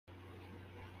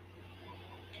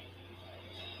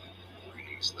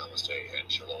Peace, namaste,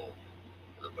 and shalom,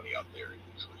 everybody out there in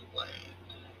Dreamland.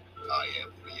 I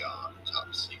am Beyond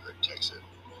Top Secret Texan.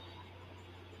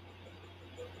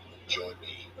 Join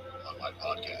me on my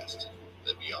podcast,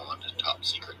 the Beyond Top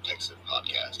Secret Texan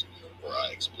podcast, where I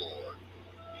explore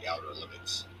the outer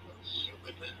limits of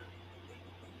human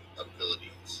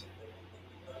abilities,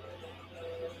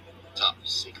 top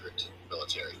secret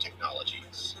military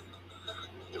technologies,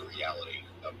 the reality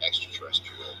of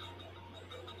extraterrestrial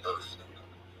Earth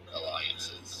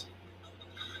alliances,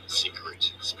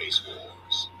 secret space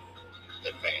wars,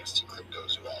 advanced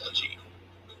cryptozoology,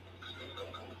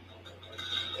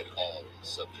 and all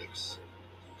subjects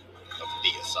of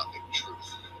theosophic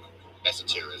truth,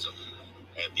 esotericism,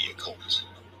 and the occult.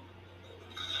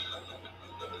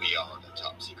 Beyond the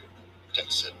Top Secret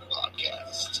Texan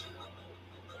podcast.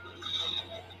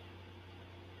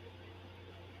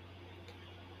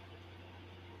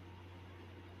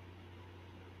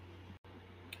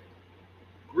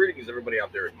 Greetings, everybody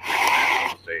out there in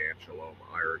Namaste and Shalom.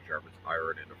 Iron sharpens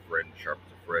iron, and a friend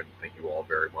sharpens a friend. Thank you all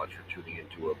very much for tuning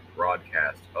into a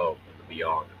broadcast of the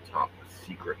Beyond Top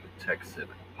Secret Texan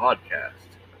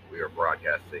podcast. We are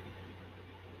broadcasting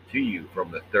to you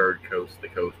from the third coast, the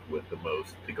coast with the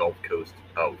most, the Gulf Coast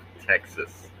of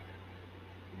Texas.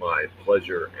 My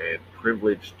pleasure and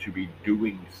privilege to be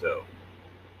doing so.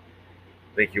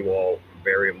 Thank you all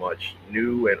very much,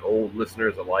 new and old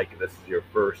listeners alike. If this is your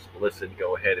first listen,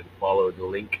 go ahead and follow the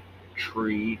link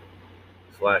tree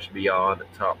 /Beyond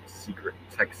Top Secret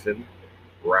Texan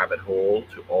rabbit hole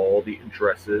to all the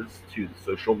addresses to the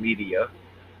social media,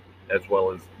 as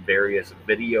well as various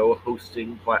video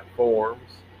hosting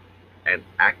platforms and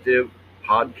active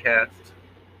podcast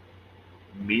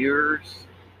mirrors,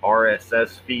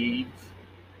 RSS feeds,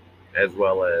 as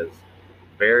well as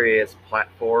various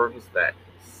platforms that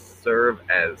serve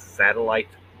as satellite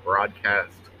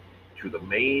broadcast to the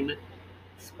main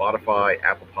Spotify,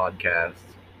 Apple Podcasts,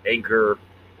 Anchor,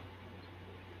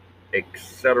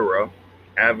 etc.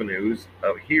 avenues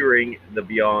of hearing the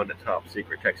Beyond Top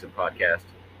Secret Texan podcast.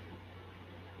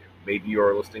 Maybe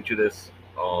you're listening to this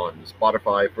on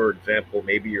Spotify, for example.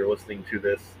 Maybe you're listening to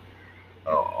this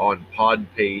on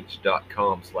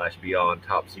podpage.com /Beyond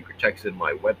Top Secret Texan,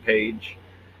 my webpage.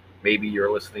 Maybe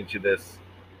you're listening to this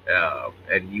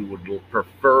and you would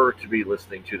prefer to be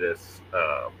listening to this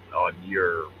on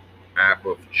your app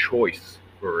of choice,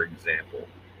 for example.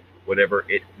 Whatever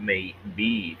it may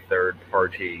be, third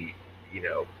party,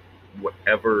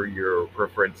 whatever your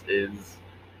preference is,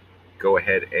 go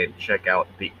ahead and check out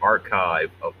the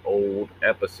archive of old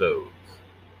episodes.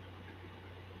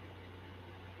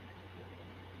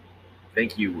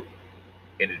 Thank you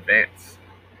in advance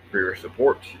for your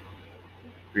support,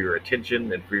 for your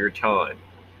attention, and for your time.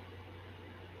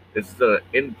 This is an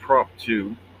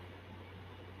impromptu,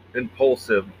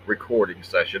 impulsive recording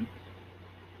session.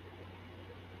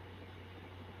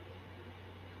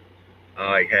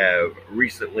 I have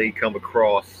recently come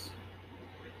across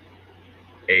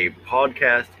a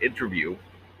podcast interview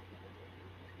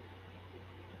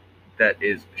that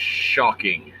is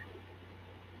shocking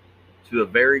to the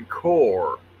very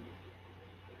core.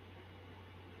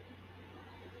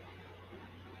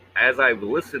 As I've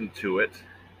listened to it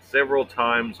several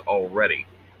times already,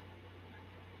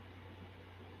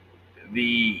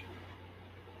 the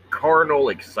carnal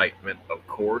excitement, of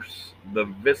course, the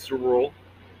visceral,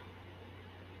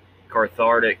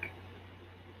 cathartic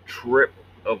trip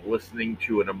of listening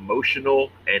to an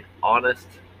emotional and honest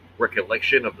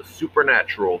recollection of the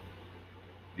supernatural,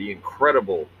 the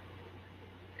incredible,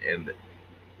 and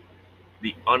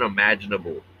the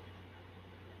unimaginable,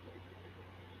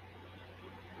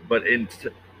 but in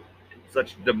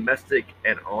such domestic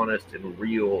and honest and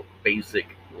real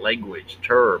basic language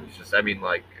terms.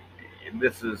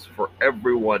 This is for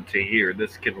everyone to hear.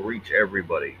 This can reach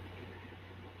everybody.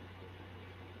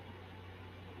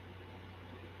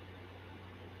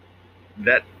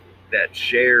 That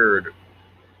shared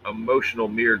emotional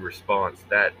mirrored response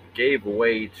that gave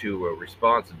way to a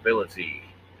responsibility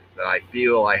that I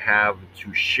feel I have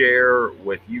to share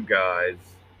with you guys,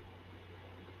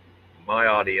 my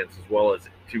audience, as well as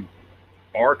to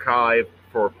archive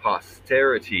for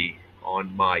posterity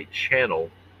on my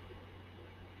channel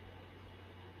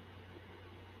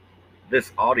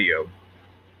this audio,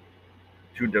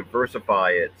 to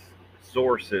diversify its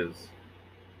sources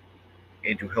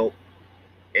and to help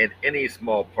in any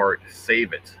small part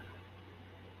save it.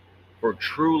 For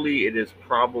truly it is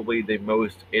probably the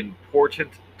most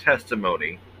important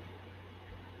testimony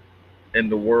in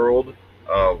the world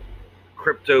of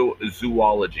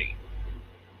cryptozoology.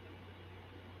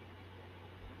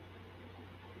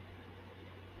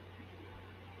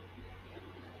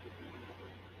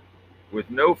 with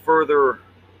no further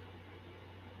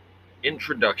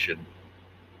introduction,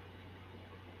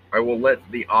 I will let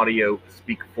the audio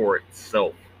speak for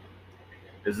itself.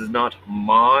 This is not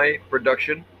my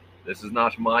production. This is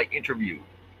not my interview.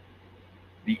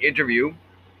 The interview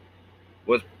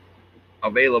was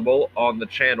available on the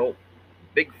channel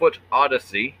Bigfoot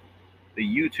Odyssey, the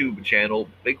YouTube channel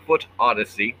Bigfoot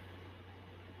Odyssey.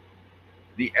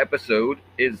 The episode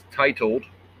is titled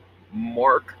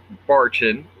Mark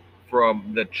Barton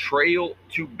from the Trail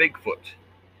to Bigfoot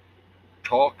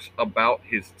talks about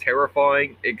his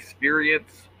terrifying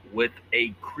experience with a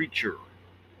creature.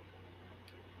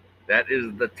 That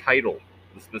is the title,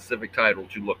 the specific title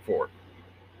to look for.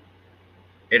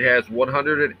 It has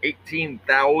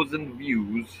 118,000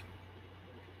 views,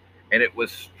 and it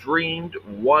was streamed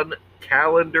 1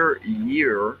 calendar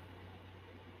year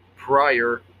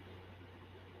prior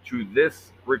to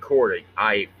this recording.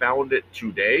 I found it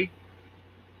today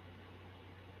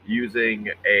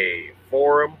using a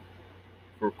forum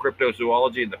for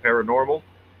cryptozoology and the paranormal.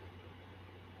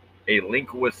 A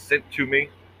link was sent to me,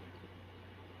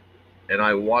 and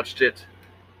I watched it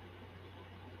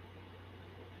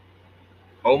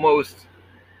almost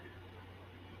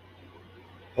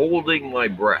holding my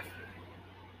breath.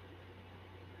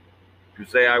 To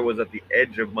say I was at the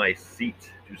edge of my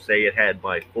seat, to say it had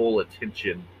my full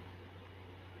attention,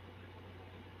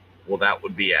 well, that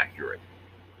would be accurate.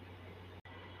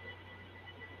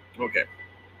 Okay.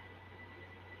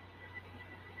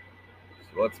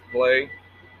 So let's play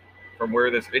from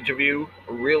where this interview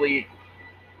really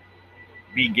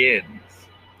begins,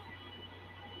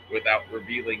 without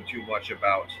revealing too much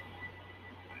about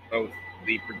both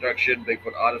the production,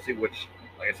 Bigfoot Odyssey, which,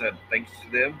 like I said, thanks to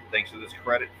them, thanks to this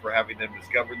credit for having them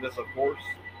discovered this, of course,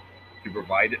 to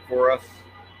provide it for us,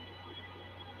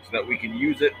 so that we can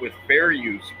use it with fair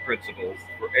use principles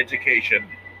for education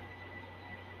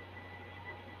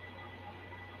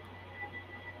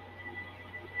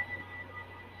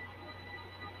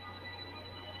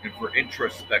and for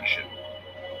introspection.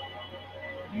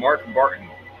 Mark Barton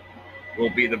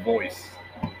will be the voice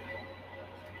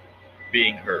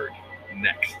being heard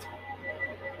next.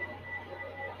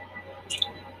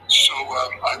 So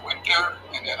I went there,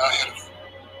 and then I had a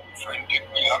friend pick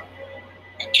me up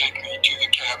and take me to the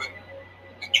cabin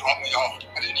and drop me off.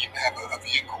 I didn't even have a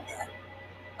vehicle there.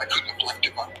 I couldn't have left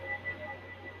him up.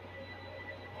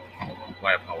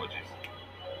 My apologies.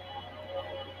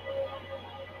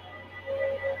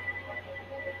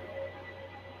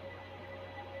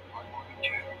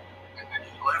 And then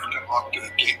he left and locked the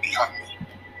gate behind me.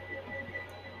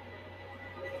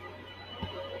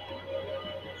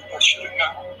 I should have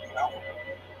known, you know.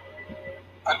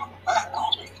 I look back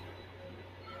on it.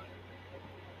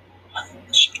 I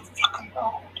should have fucking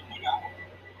known, you know.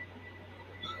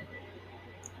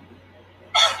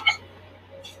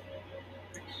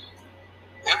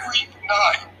 Every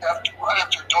night, right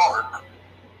after dark,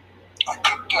 I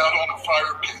cooked out on a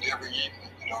fire pit every evening.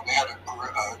 You know, they had a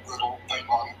griddle thing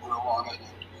on it, grill on it,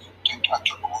 and I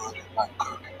took wood and I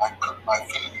cooked my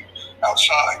food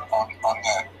outside on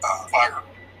that fire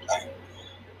thing.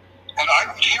 And I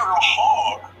would hear a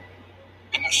hog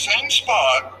in the same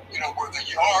spot, you know, where the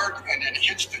yard, and then it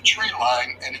hits the tree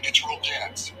line and it gets real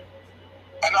dense.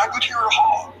 And I would hear a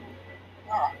hog.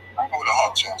 I know what a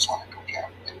hog sounds like, okay,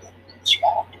 in the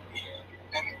swamp.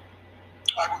 And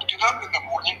I would get up in the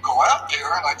morning, go out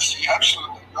there, and I'd see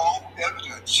absolutely no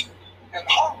evidence. And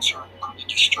hogs are pretty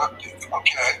destructive,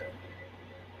 okay?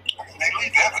 I mean, they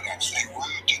leave evidence. They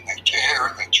root and they tear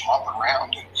and they chomp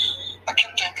around. And I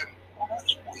kept thinking, well,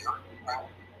 that's weird. Well,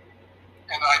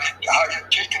 and I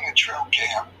had taken a trail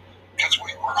cam because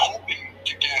we were hoping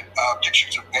to get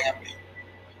pictures of Bambi.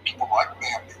 People like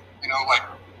Bambi. You know, like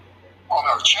on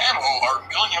our channel, our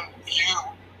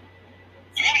million-view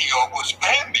video was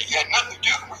Bambi. It had nothing to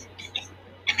do with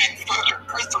Bigfoot or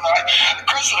Chris and I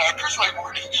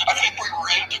weren't. I think we were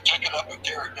in to take it up and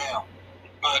tear it down.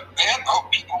 But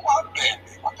people love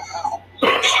Bambi. What the hell? So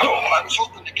I was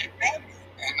hoping to get Bambi.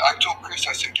 And I told Chris,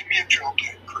 I said, give me a trail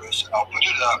cam, Chris, and I'll put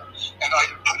it up. And I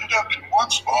put it up in one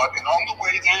spot, and on the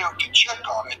way there to check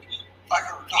on it, I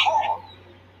heard the hog.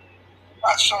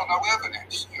 I saw no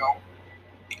evidence, you know.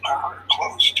 I heard it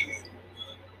close to it.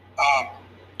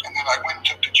 And then I went and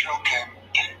took the trail cam.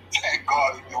 Thank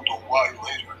God, and you'll know why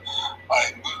later.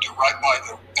 I moved it right by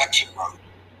the exit road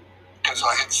because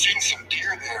I had seen some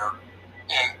deer there,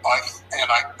 and I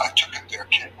took it there.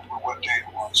 Can't remember what day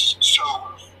it was. So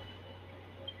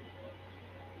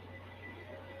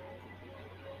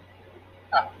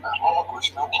that hog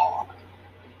was no hog.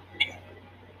 Okay.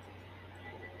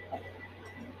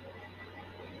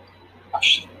 I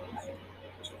shouldn't have made it.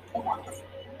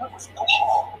 That was no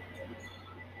hog.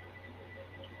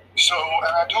 So,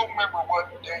 and I don't remember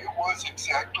what day it was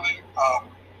exactly.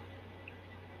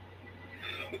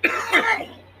 You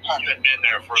had been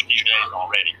there for a few days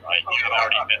already, right? You had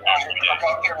already been there for a few I days.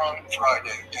 got there on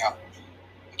Friday, yeah.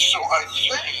 So I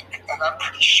think, and I'm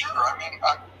pretty sure,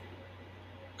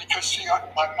 because see,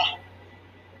 my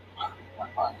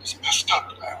mind is messed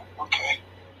up now, okay?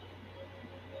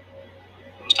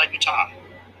 Let's take your time.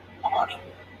 I'm not,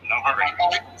 No hurry.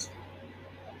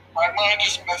 my mind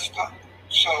is messed up.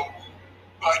 So,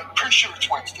 but I'm pretty sure it's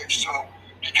Wednesday, so,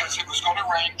 because it was going to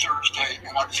rain Thursday,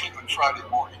 and I was leaving Friday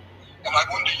morning, and I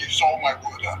wanted to use all my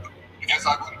wood up, because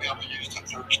I wouldn't be able to use it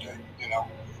Thursday, you know?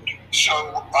 So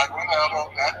I went out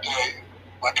on that day,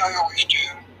 like I always do,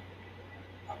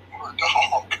 for a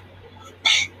dog,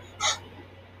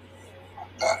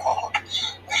 that hog,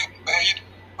 and made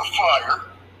a fire,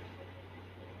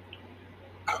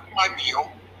 cooked my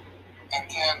meal, and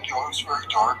then, it was very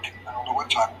dark, I don't know what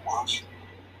time it was,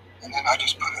 and then I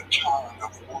just put a ton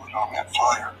of wood on that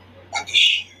fire, and this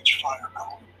huge fire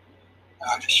going,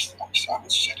 and I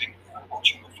was sitting there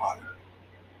watching the fire,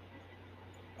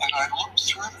 and I looked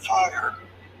through the fire,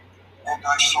 and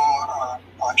I saw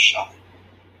my shop.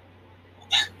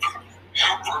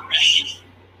 For me,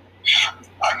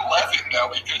 I'm laughing now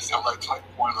because that's like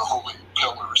one of the holy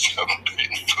pillars of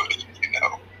Bigfooting, you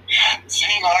know.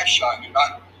 Seeing eye shine, and it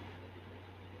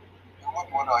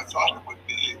wasn't what I thought it would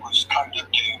be. It was kind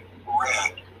of dim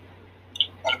red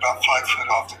at about 5 foot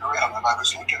off the ground, and I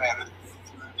was looking at it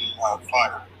through the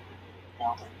fire, you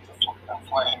know, the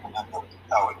flame, and then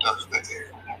how it does the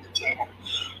air and everything.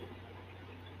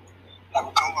 I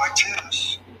would go like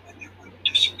this, and it would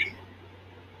disappear.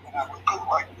 And I would go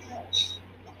like this,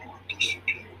 and it would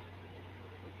disappear.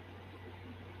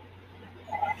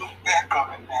 And I look back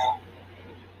on it now.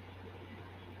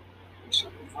 It's a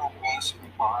real mess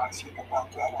before I think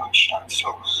about that eye shine.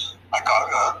 So I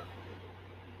got up,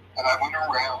 and I went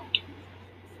around,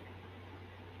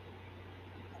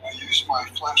 and I used my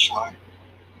flashlight.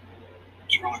 It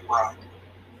was really bright.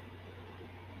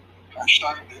 I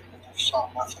shined it, and I saw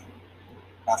nothing.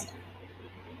 Nothing.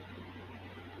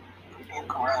 I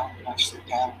look around, and I sit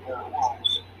down, and there it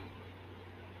was.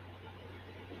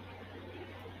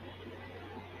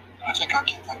 I think I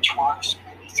did that twice,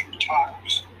 maybe 3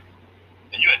 times.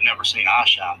 And you had never seen eye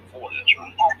shine before this,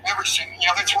 right? I've never seen,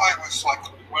 yeah, that's why it was like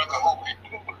one of the holy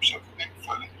pillars of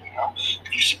Bigfoot, you know.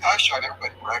 If you see eye shine,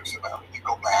 everybody brags about it. You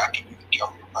go back and you can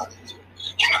tell your buddies, you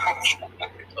know. I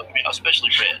mean,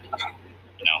 especially red.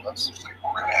 You know, that's like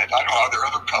red. I don't know, are there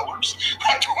other colors?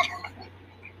 I don't know.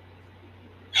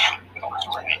 it's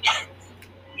red.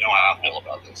 You know how I feel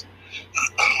about this.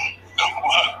 No,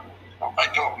 I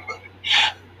don't, but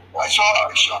I saw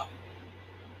eye shine.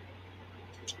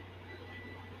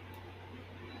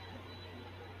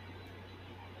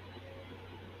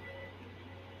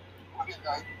 Why didn't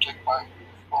I take my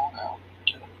phone out and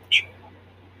take a picture?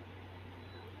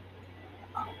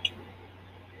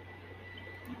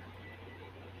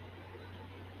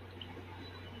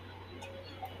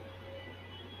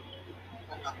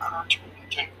 It occurred to me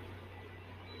to take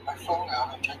my phone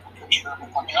out and take a picture of it.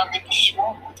 I mean, I'm in the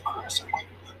swamp with Chris, and we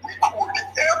record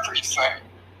everything.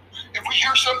 If we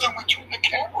hear something, we turn the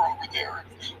camera over there.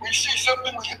 If we see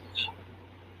something,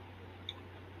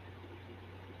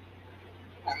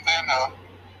 and then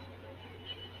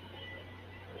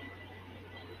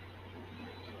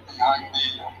behind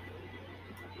me,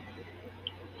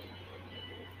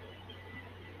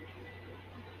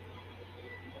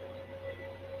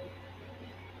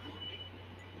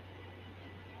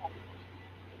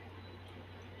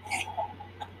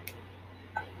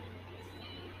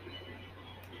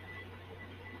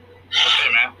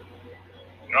 Okay, man.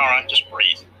 You're all right. Just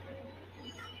breathe.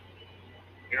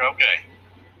 You're okay.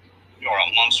 You are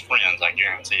amongst friends, I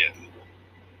guarantee it.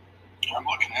 I'm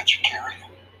looking at you, Carrie.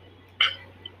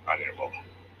 Right here, Bob.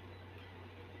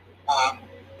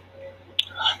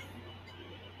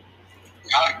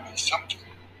 Behind me, something,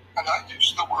 and I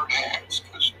use the word hands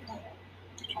because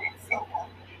that's what it felt like.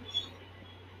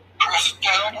 Pressed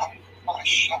down on my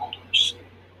shoulders.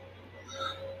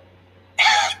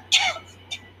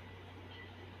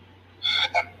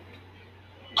 And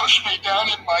pushed me down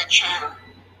in my chair.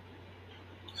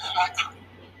 And I couldn't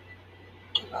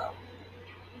get out.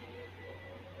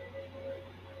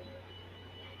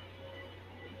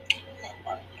 And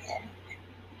my panic.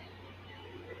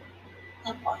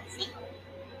 And my fear.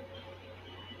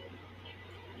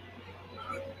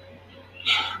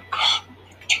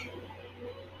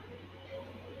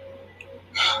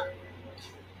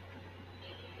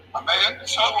 A man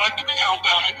does not like to be held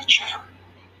down in a chair.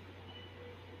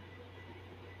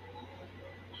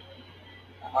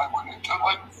 And I went into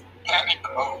like panic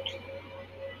mode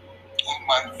and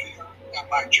my fear and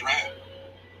my dread.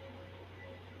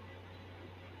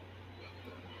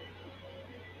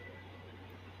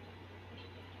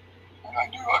 And I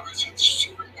knew I was in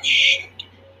serious shit.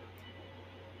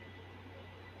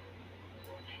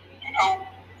 You know,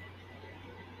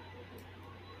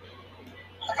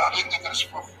 I got into this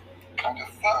for kind of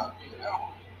fun, you know.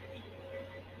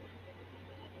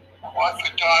 My wife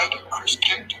had died and Chris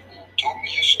came to me and told me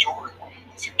his story when he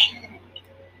was a kid.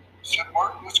 He said,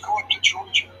 Martin, let's go up to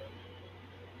Georgia.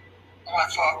 And I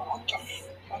thought, what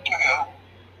the hell?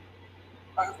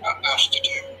 I have nothing else to do,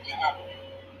 you know.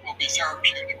 It'll be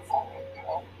therapeutic for me, you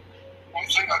know. The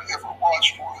only thing I'd ever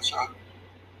watched was,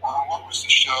 what was the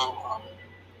show,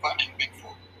 Finding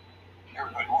Bigfoot.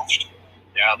 Everybody watched it.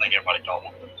 Yeah, I think everybody told me.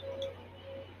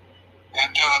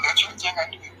 And that's the only thing I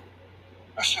knew.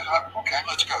 I said, okay,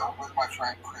 let's go with my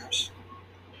friend Chris.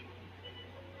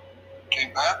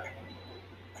 Came back.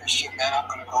 Chris said, man, I'm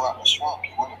going to go out in the swamp.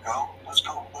 You want to go? Let's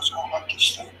go hunt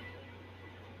this thing.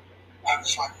 I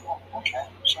was like, oh, okay,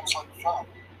 sounds like fun.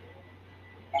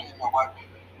 I didn't know what.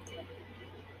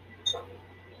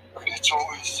 But it's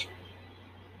always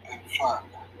been fun.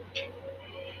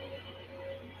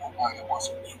 That night it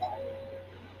wasn't fun.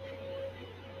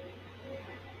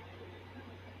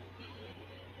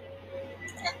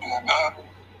 And then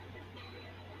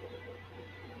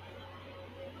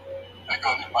they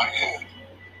got in my head.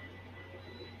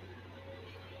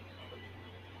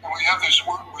 And we have this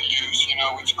word we use, you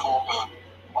know, it's called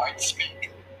mind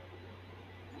speak.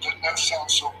 Doesn't that sound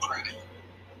so pretty?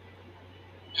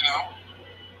 You know?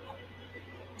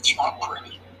 It's not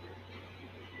pretty.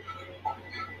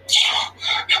 It's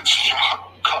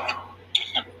not kind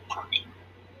of pretty.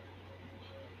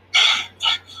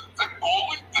 They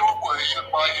bullied their way in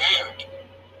my head.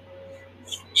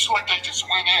 It's like they just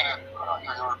went in and, I've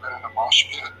never been in a mosh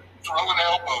pit, throwing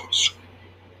elbows.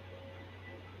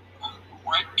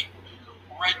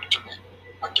 Raped me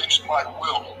against my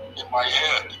will in my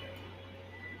head.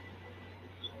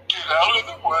 Get out of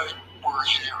the way, we're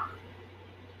here.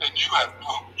 And you have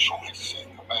no choice in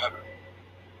the matter.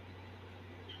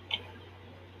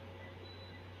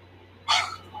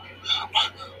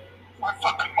 My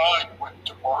fucking mind went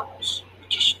to marbles. It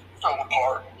just fell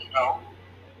apart, you know.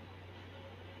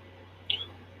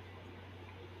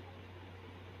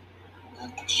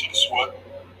 And this is what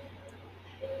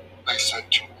they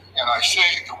said to me. And I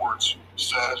say the words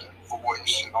said and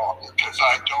voice and all because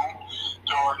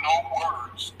there are no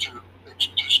words to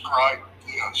describe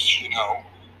this, you know.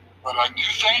 But I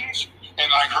knew things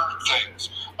and I heard things.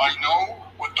 I know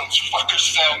what those fuckers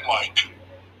sound like.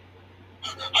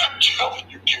 I'm telling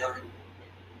you, Gary.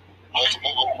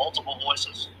 Multiple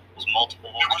voices. It was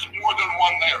multiple voices. There was more than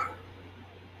one there.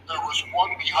 There was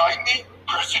one behind me,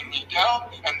 pressing me down,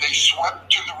 and they swept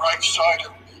to the right side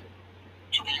of me,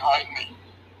 to behind me.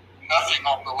 Nothing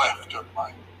on the left of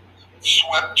mine.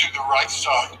 Swept to the right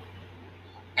side.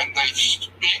 And they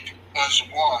speak as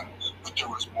one, but there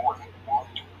was more than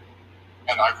one.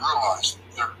 And I realized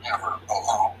they're never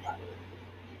alone.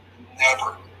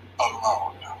 Never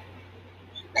alone.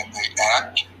 And they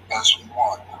act as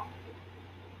one.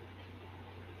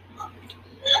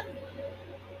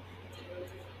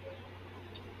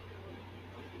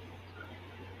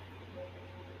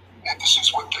 And this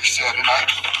is what they said, and I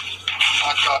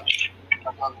got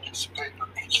a piece of paper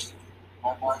because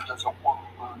my mind doesn't work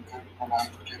very good when I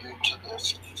get into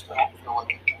this. I don't feel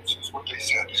like it. This is what they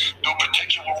said. No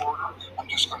particular order. I'm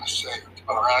just going to say it.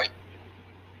 All right.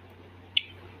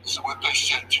 This is what they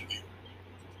said to me.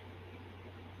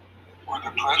 We're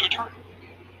the predator,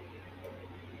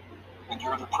 and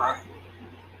you're the prey,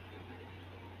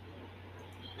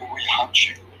 and we hunt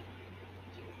you.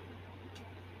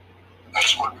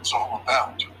 That's what it's all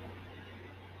about.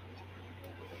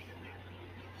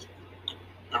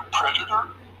 They're predator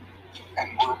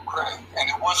and we're prey. And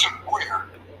it wasn't weird.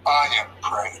 I am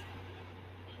prey.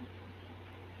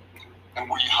 And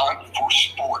we hunt for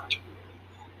sport.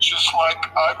 Just like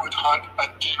I would hunt a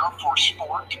deer for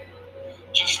sport.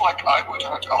 Just like I would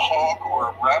hunt a hog or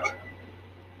a rabbit.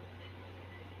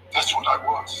 That's what I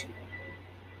was.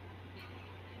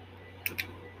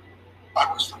 I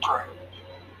was the prey.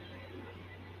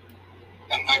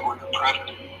 And they were the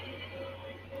predator.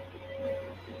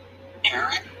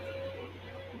 Gary?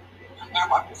 Now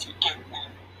I was a dead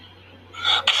man.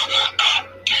 God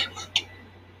damn it.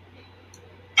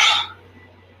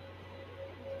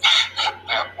 At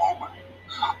that moment,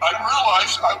 I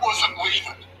realized I wasn't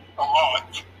leaving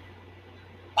alive.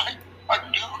 I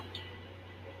knew it.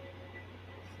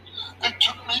 They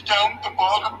took me down the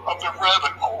bottom of the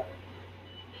rabbit hole.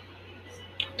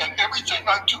 everything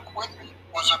I took with me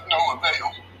was of no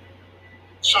avail.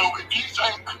 So if you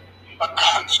think a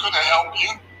gun's going to help you,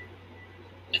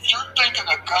 if you're thinking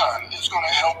a gun is going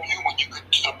to help you when you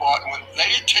get to the bottom, when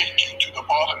they take you to the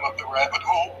bottom of the rabbit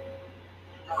hole,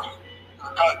 you're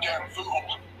a goddamn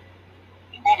fool.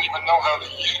 You won't even know how to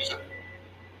use it.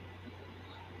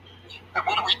 And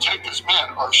what do we take as men?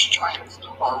 Our strength,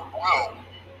 our will,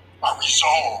 our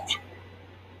resolve.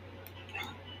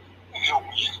 Help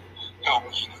me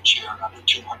in a chair. I'm a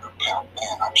 200-pound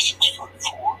man. I'm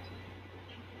 6'4".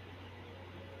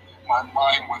 My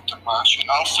mind went to mush, and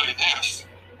I'll say this.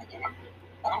 I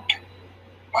don't care.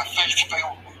 My faith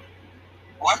failed me.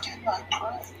 Why didn't I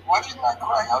pray? Why didn't I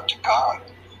cry out to God?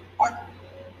 What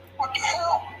the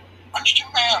hell? Christian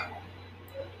man.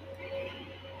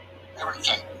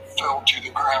 Everything fell to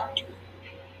the ground.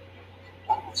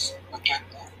 What was the get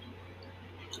there?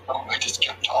 Oh, they just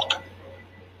kept talking.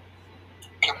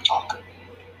 Kept talking.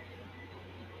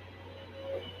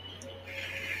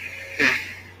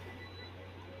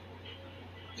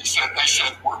 They said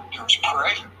there's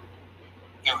prey,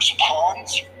 there's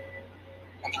pawns,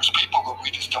 and there's people that we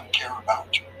just don't care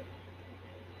about.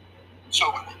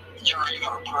 So you're either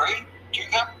a prey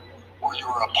to them, or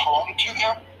you're a pawn to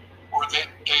them, or they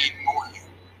ignore you.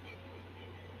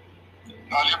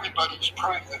 Not everybody's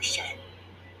prey, they say.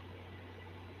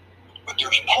 But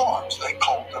there's pawns, they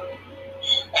call them.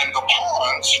 And the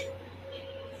pawns,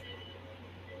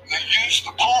 they use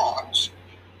the pawns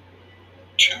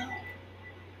to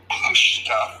push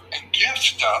stuff and give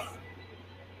stuff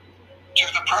to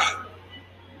the prey.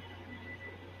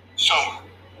 So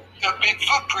the big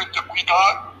footprint that we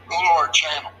got, go to our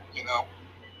channel, you know.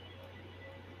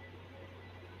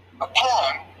 A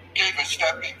pawn gave us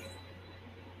that big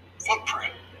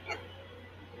footprint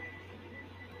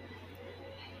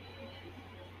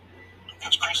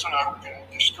because Chris and I were getting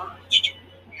discouraged.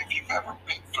 And if you've ever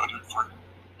been footed for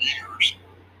years,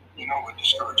 you know what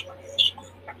discouragement is.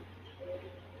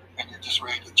 And you're just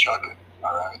ready to chuck it,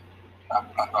 all right? I'm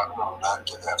not going back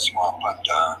to that swamp. I'm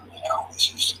done, you know.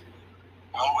 This is,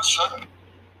 all of a sudden,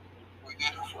 we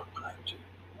did a footprint.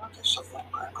 It's a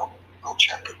footprint. Go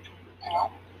check it, you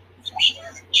know. It's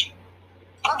huge.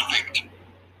 Perfect.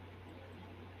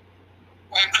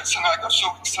 And Chris and I got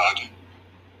so excited.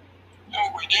 You know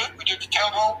what we did? We did the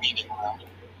town hall meeting around it.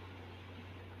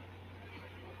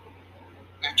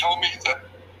 They told me that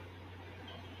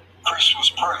Chris was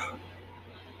praying,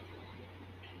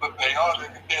 but Beata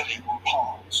and Betty were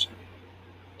pawns.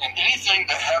 And anything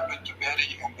that happened to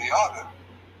Betty and Beata,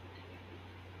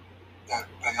 that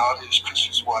Beata is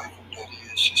Chris's wife and Betty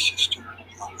is his sister, and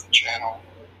you go to the channel,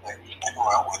 they go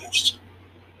out with us.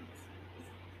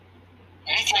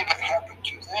 Anything that happened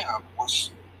to them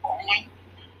was only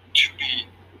to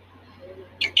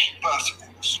keep us in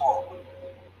the swamp.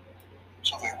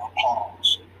 So they were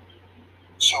pawns.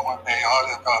 So when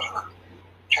Beata got her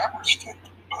camera stick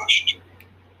pushed, it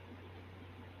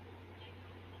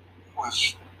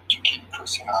was to keep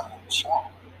Chris and I in the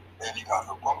swamp. Betty got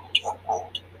her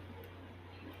bolt.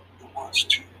 It was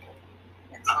to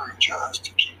encourage us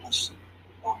to keep us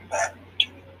going back to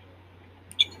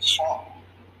the swamp.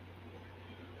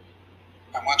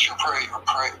 And once you're prey,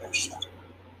 they said.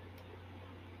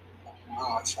 You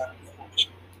realize that, of course.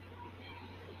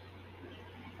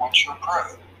 Once you're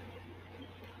prey,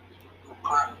 you're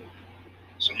prey.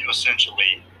 So you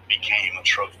essentially became a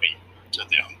trophy to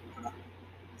them.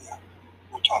 Yeah,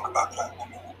 we'll talk about that in a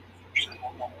minute.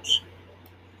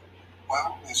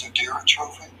 Well, is a deer a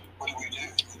trophy? What do? We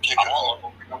take it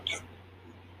home. We don't do.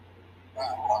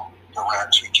 Well, the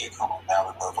racks we take home now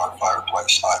above our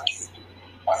fireplace. I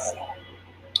had them.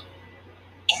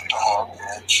 Take the hog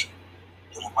heads,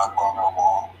 put them up on our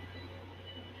wall.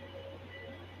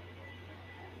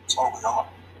 That's all we are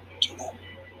to them.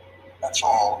 That's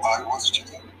all I was to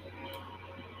them.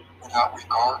 Without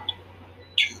regard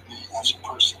to me as a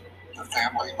person, the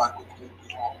family I would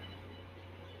belong.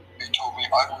 They told me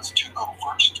I was to go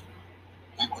first.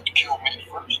 They would kill me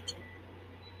first.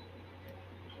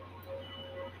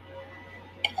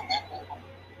 And then they would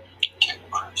kill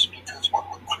Chris, because what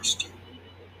would Chris do?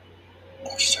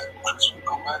 They said Chris would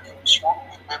go back in the swamp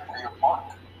in memory of Mark.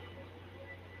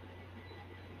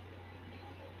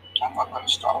 I'm not going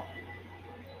to stop.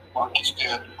 Mark is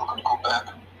dead. We're going to go back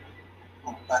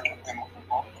in memory of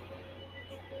Mark.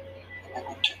 And they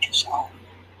would take his life.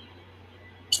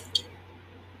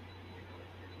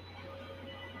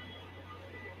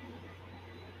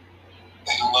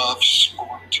 They love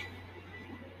sport.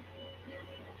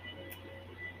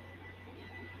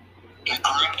 They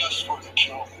groomed us for the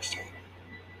kill, they said.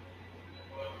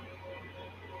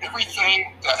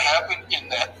 Everything that happened in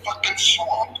that fucking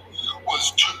swamp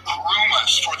was to groom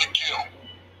us for the kill.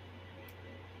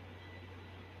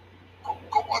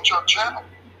 Go watch our channel.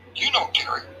 You know,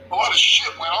 Gary, a lot of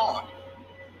shit went on.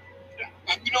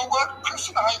 And you know what? Chris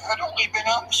and I had only been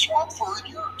out in the swamp for a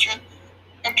year or two.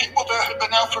 And people that had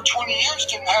been out for 20 years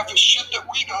didn't have the shit that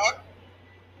we got.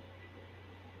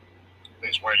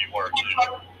 That's where you were,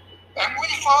 too. And we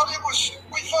thought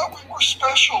we were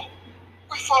special.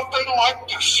 We thought they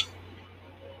liked us.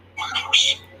 We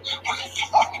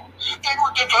thought they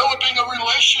were developing a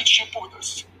relationship with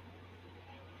us.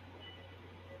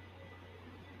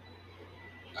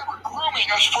 They were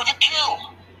grooming us for the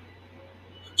kill.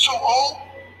 So all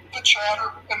the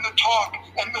chatter and the talk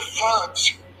and the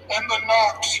thuds and the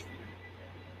knocks,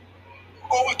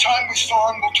 all the time we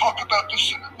saw, and we'll talk about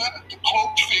this in a minute, the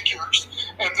cloaked figures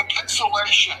and the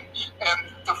pixelation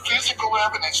and the physical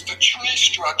evidence, the tree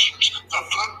structures, the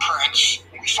footprints.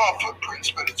 We saw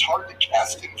footprints, but it's hard to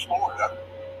cast in Florida.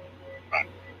 Right?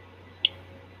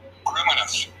 Grooming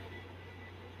us.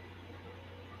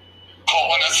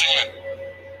 Calling us in.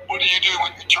 What do you do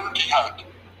when you turkey hunt?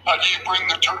 How do you bring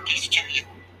the turkeys to you?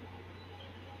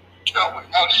 Tell me,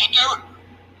 how do you do it?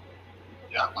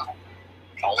 Yeah, well,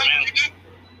 Call them in.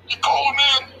 You call them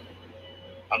in.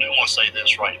 I do want to say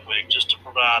this right quick, just to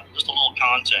provide just a little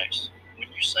context. When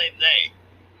you say they,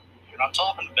 you're not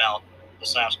talking about the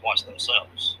Sasquatch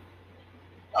themselves.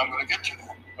 I'm going to get to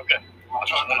that. Okay. I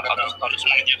just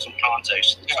want to give some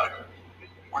context. Yeah.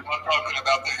 We're not talking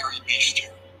about the hairy beast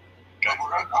here. Okay.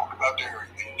 We're not talking about the hairy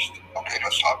beast. Okay,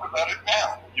 let's talk about it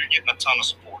now. You're getting a ton of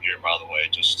support here, by the way.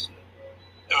 Just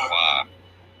FYI.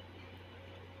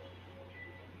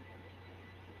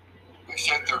 They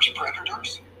said there's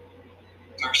predators,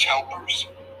 there's helpers,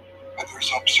 and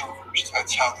there's observers.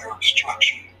 That's how they're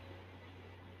structured.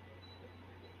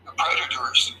 The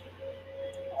predators,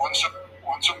 once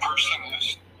a person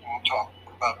is, we'll talk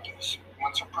about this,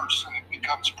 once a person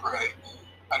becomes prey,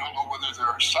 I don't know whether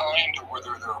they're assigned or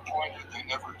whether they're appointed. They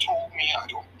never told me. I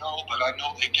don't know, but I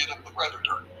know they get a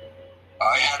predator.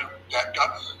 I had that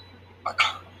guy,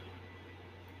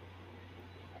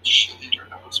 shit eater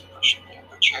that was pushing me in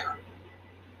the chair.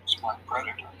 It was my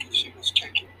predator because he was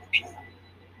taking the kill.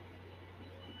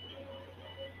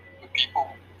 The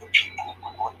people, what do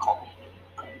I call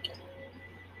them?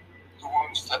 The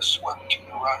ones that swept to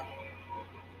the right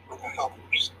were the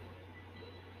helpers.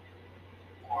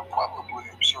 Or probably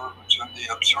observers. And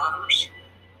the observers,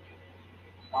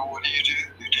 well, what do?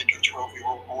 You take a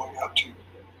 12-year-old boy out to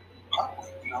hunt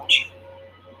with, don't you?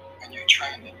 And you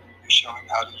train him. You show him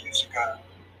how to use a gun,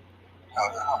 how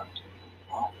to hunt.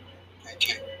 Well, they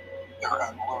take their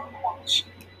unlearned ones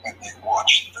and they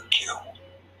watch the kill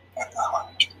and the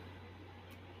hunt.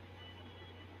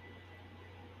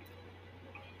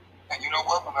 And you know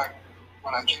what?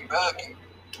 When I came back and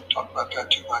talked about that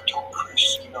too, I told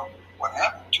Chris, what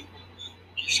happened to me.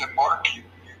 He said, Mark,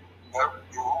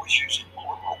 you're always using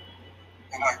plural.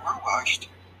 And I realized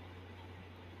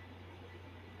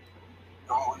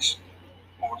you're always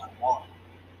more than one.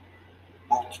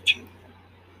 Multitude.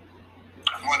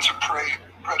 And once a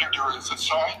predator is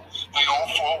assigned, they all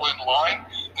fall in line.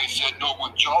 They said no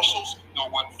one jostles, no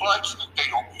one fights, they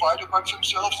don't fight amongst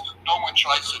themselves, no one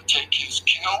tries to take his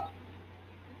kill.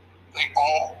 They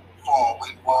all fall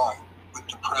in line with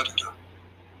the predator.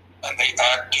 And they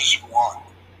act as one.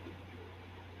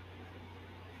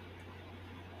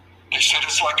 They said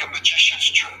it's like a magician's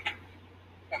trick.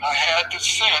 And I had the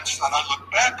sense, and I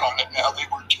look back on it now, they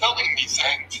were telling me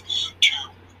things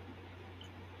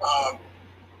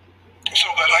so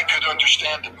that I could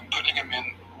understand them and putting them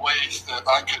in ways that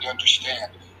I could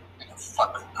understand in a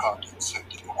fucking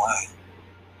condescending way.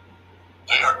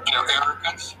 Their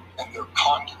arrogance and their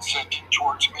condescending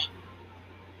towards me.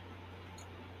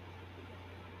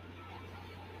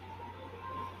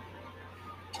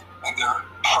 And their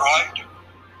pride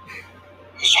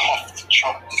is off the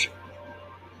charts.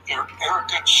 They're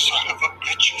arrogant son of a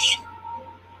bitches.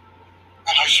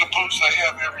 And I suppose they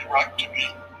have every right to be.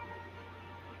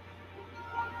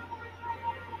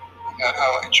 Isn't that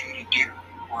how I treated you?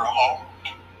 We're all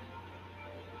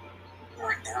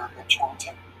very arrogant towards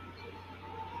them.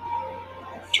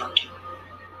 Turkey.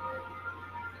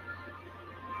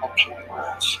 I'm killing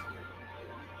rats.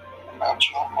 I'm out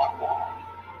on my wall.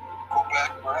 Go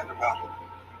back and write about it.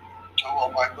 Tell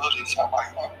all my buddies how my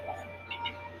hunt went.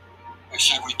 They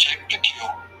said we take the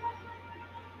kill.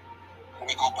 And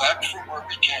we go back from where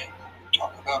we came.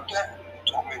 Talk about that.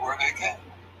 Tell me where they came.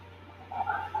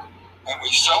 And we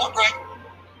celebrate.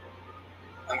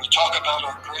 And we talk about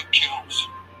our great kills.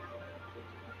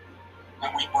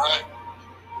 And we brag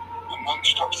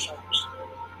amongst ourselves.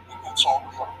 And that's all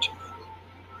we are today.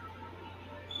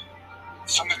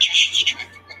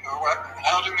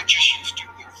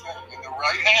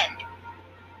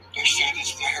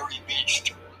 hairy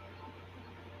beast.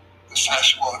 The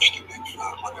Sasquatch, the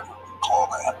Bigfoot, whatever we call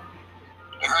that.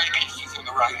 The hairy beast is in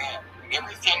the right hand. And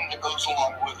everything that goes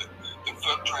along with it, the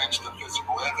footprints, the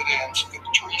physical evidence, the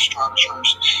tree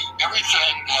structures,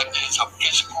 everything that is a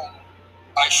physical,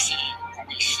 I see and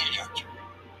we see it,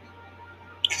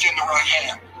 is in the right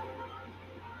hand.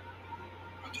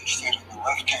 But they said in the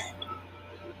left hand.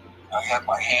 I have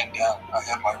my hand down. I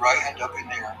have my right hand up in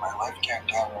the air and my left hand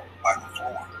down by the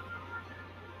floor.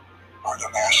 Are the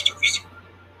masters.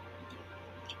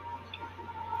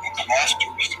 And the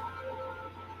masters,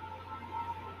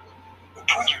 the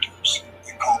predators,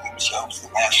 they call themselves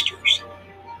the masters,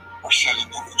 are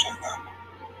setting everything up.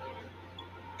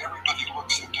 Everybody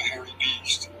looks at the hairy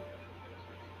beast,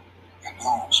 and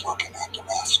no one's looking at the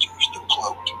masters, the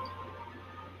cloaked,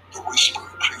 the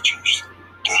whisperer creatures,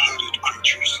 the hooded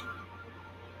creatures,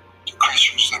 the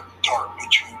creatures that dart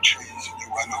between trees and you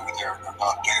run over there and they're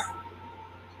not there.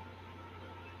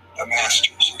 The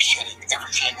masters are setting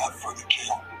everything up for the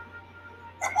kill.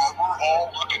 And while we're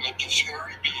all looking at this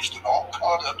hairy beast and all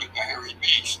caught up in the hairy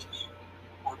beast,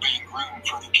 we're being groomed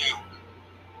for the kill.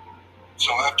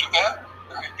 So after that,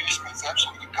 the hairy beast means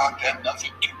absolutely goddamn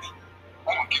nothing to me.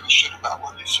 I don't give a shit about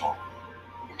what you saw.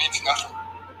 It means nothing.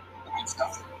 It means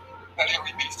nothing. That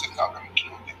hairy beast is not going to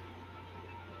kill you.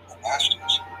 The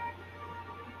masters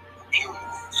will kill your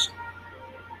ass.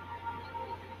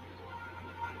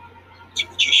 It's a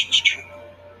magician's trick.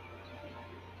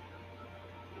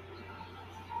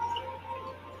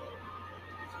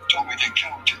 They told me they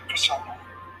killed him for something.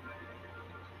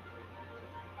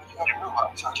 You gotta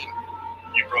realize I didn't.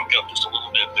 You broke up just a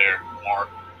little bit there, Mark.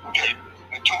 Okay,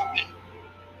 they told me.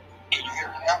 Can you hear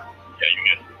me now? Yeah,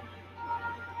 you're good.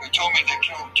 They told me they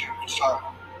killed Tim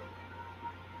Fasano.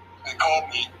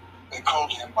 They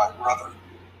called him my brother.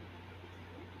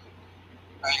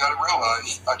 Now you gotta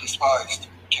realize I despised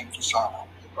Tim Fasano.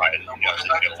 Right, you guys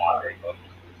didn't get along very well.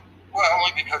 Well,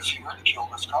 only because he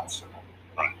ridiculed us constantly.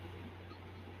 Right.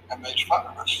 And made fun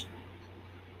of us.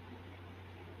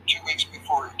 2 weeks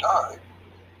before he died,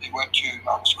 he went to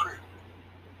Knox Creek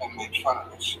and made fun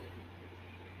of us.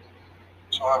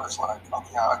 So I was like,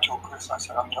 okay, I told Chris, I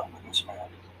said, I'm done with this man.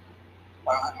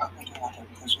 I had nothing to do with him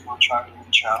because we were trying to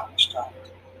reach out and stuff.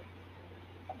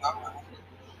 I'm done with him.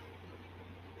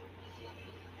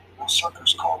 Those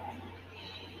suckers called me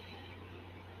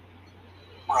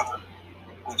brother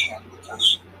with him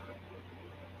because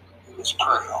he was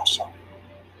prey also.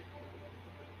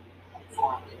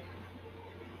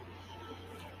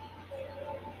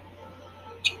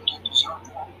 Tim didn't deserve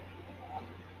that.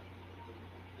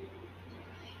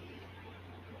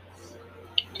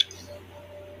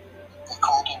 They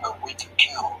called him a wicked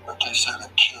kill, but they said a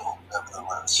kill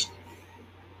nevertheless.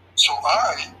 So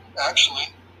I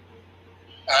actually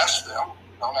asked them,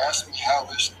 don't ask me how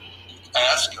this,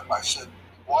 ask them. I said,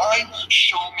 why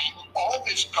show me all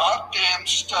this goddamn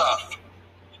stuff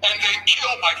and then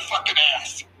kill my fucking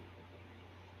ass?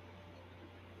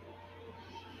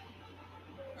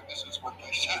 And this is what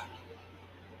they said.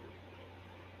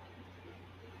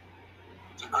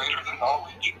 The greater the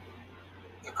knowledge,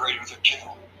 the greater the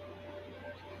kill.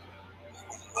 And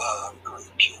we love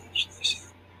great kills, they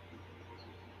said.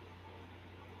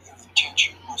 Their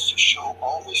intention was to show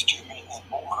all this to me and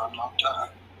more. I'm not done.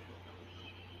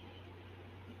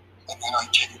 And then I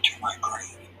take it to my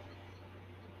grave.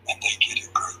 And they get a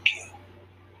great kill.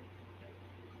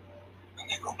 And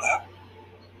they go back.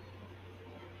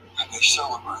 And they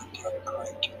celebrate that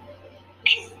great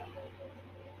kill.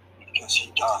 Because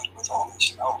he died with all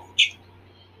this knowledge.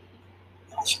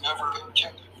 It was never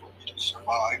intended for me to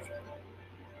survive.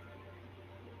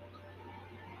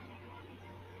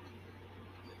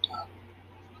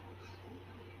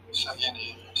 Say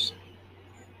any of this.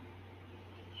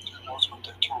 Who knows what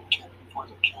they told Tim before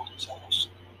they killed his ass?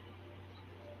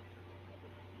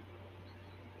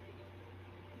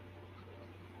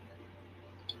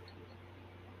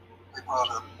 They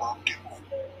brought up Bob Dylan.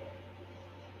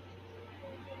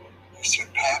 They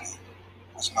said Patty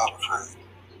was not afraid.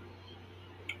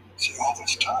 See, all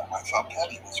this time I thought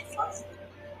Patty was afraid.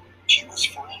 She was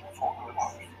fleeing for her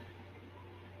life.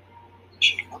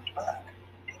 She looked back.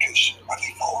 Because are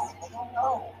they following me? Oh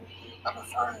no, I'm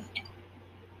afraid.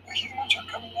 The humans are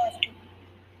coming after me.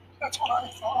 That's what I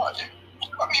thought.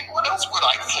 I mean, what else would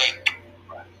I think?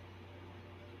 Right.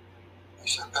 They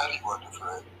said Patty wasn't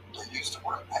afraid. They used the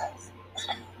word Patty.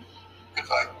 Because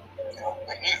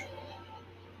they knew.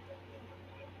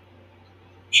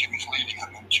 She was leading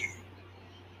them into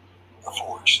the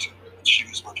forest. And she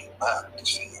was looking back to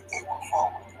see if they were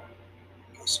following her.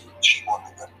 Because she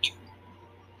wanted them to.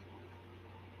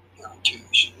 Guarantee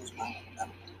she was bringing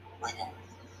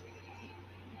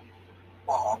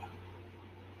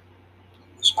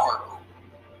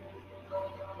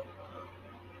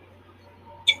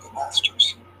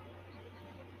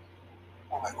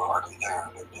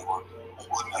they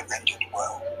wouldn't have ended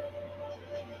well.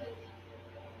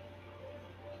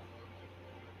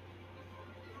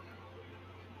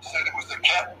 Said it was a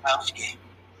cat and mouse game.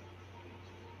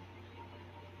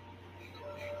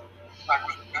 I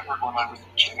remember when I was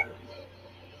a kid,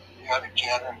 we had a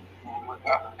cat and we lived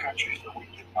out in the country, so we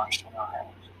did mice in our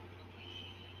house.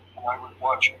 And I would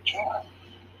watch a cat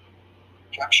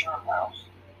capture a mouse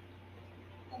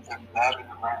and then bat it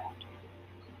around,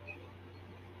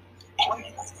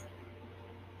 play with it.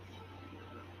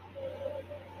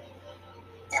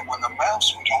 And when the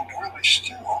mouse would hold really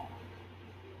still,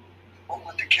 what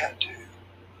would the cat do?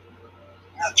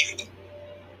 Nudge it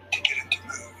to get it to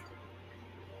move.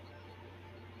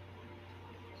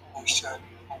 And they said,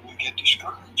 when you get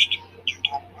discouraged, you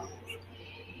don't move.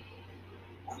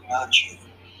 We nudge you.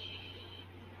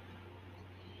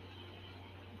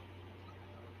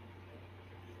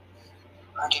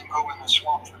 I didn't go in the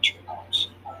swamp for 2 months.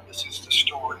 This is the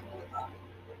story with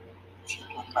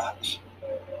Max.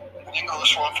 I didn't go to the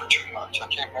swamp for 2 months. I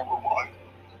can't remember why.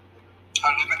 I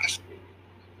live in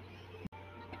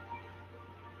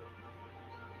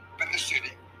the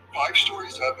city, 5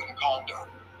 stories up in a condo.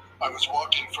 I was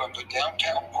walking from the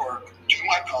downtown park to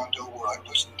my condo where I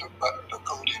pushed the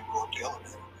code in and wrote the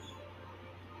elevator.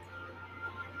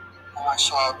 And I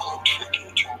saw a cloaked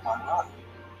figure to my right.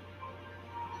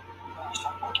 And I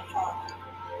thought, what the fuck?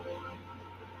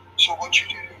 So what you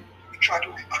do? You try to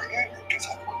recreate it, because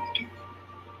that's what you do.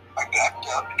 I backed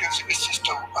up because it's just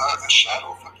a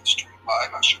shadow from the street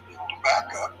line. I should be able to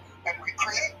back up and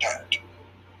recreate that.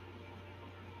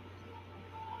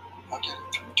 I did it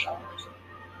 3 times.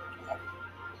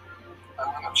 I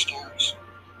went upstairs,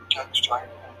 text her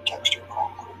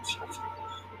call Chris. I said,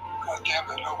 God damn,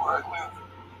 they know where I live.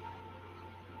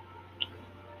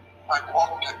 I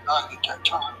walked at night at that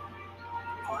time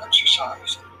for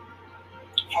exercise.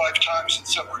 5 times in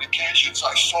separate occasions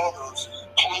I saw those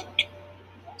cloaked,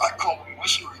 I call them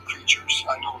whistlery creatures.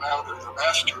 I know now they're the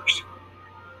masters,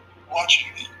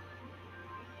 watching me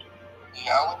in the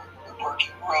alley, the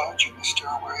parking garage, and the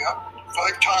stairway up.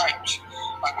 5 times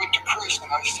I went to Chris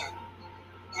and I said,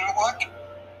 you know what?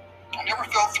 I never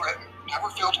felt threatened, never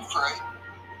felt afraid.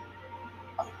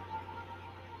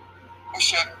 I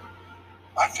said,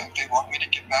 I think they want me to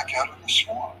get back out of the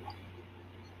swamp.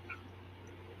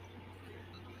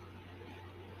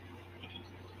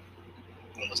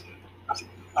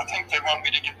 I think they want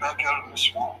me to get back out of the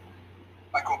swamp.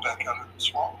 I go back out of the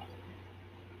swamp.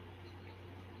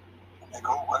 And they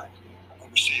go away. I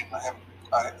never see them.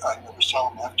 I never saw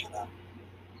them after that.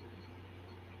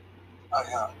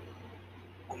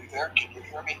 Are you there? Can you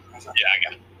hear me? Yeah,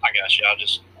 I got you.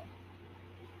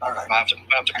 All right. If I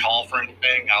have to call for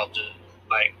anything, I'll just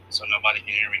so nobody can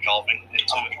hear me coughing. Okay.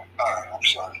 All right. I'm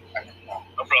sorry. I didn't know.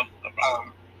 No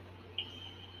problem.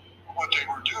 What they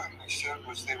were doing, they said,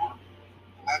 was they were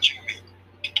nudging me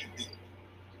to get me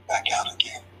back out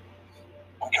again.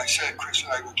 Like I said, Chris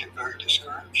and I would get very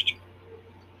discouraged.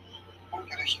 We'll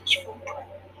get a huge footprint.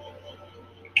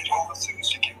 Get all the things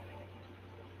together.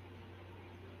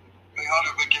 They ought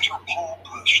to get her pole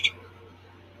pushed.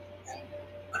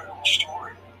 Incredible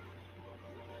story.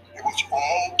 It was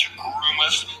all to groom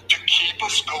us, to keep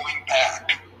us going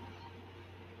back.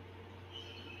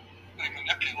 They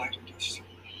manipulated us.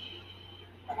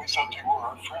 And we thought they were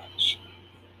our friends.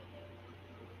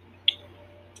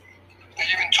 They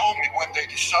even told me when they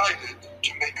decided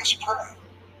to make us pray,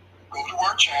 go to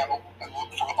our channel and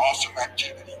look for awesome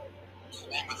activity. It's the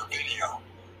name of the video.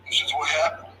 This is what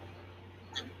happened.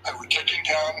 I was taking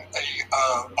down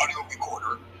a audio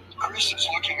recorder. Chris is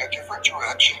looking a different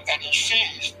direction and he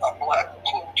sees a black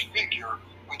cloaked figure,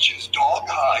 which is dog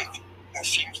height. That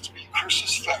seems to be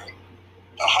Chris's thing.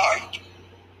 The height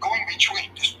going between,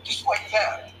 just like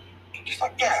that. Just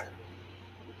like that.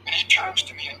 And he turns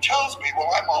to me and tells me,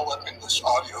 well, I'm all up in this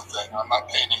audio thing. I'm not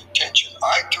paying any attention.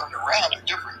 I turn around a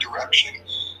different direction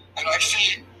and I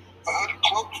see a hooded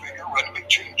cloaked figure running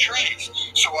between trees.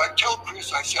 So I tell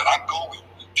Chris, I said, I'm going.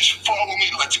 Just follow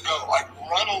me, let's go. I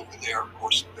run over there. Of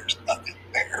course, there's nothing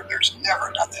there. There's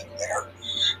never nothing there.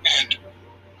 And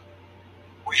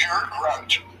we hear a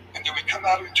grunt, and then we come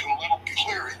out into a little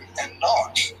clearing, and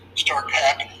knocks start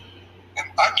happening. And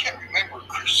I can't remember,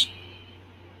 Chris.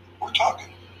 We're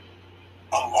talking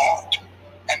a lot,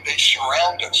 and they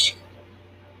surround us.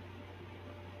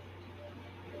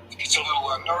 It's a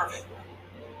little unnerving.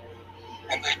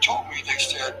 And they told me, they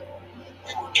said,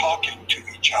 we were talking to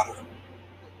each other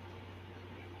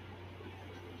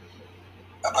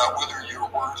about whether you're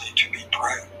worthy to be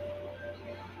prayed.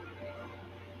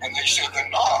 And they said the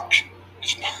knock,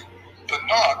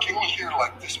 you only hear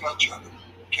like this much of it,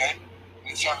 okay? And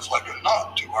It sounds like a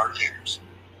knock to our ears.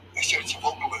 They said it's a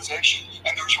vocalization,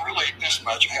 and there's really this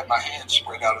much. I have my hands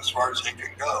spread out as far as they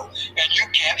can go, and you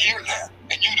can't hear that,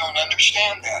 and you don't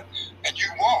understand that, and you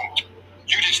won't.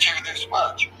 You just hear this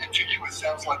much, and to you it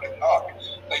sounds like a knock.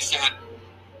 They said,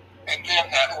 and then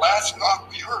that last knock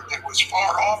we heard that was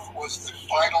far off was the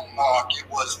final knock.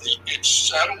 It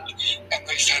settled, and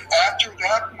they said after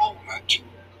that moment,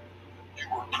 you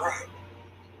were prey,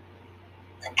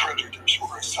 and predators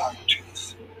were assigned to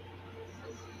us.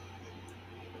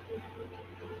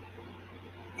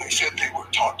 They said they were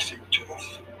toxic to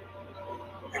us.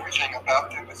 Everything about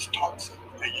them is toxic.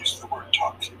 They used the word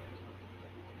toxic.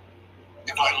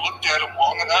 If I looked at them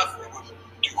long enough, it would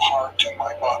do harm to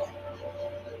my body.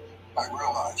 I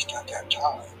realized at that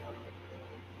time it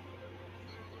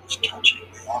was touching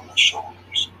me on the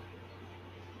shoulders.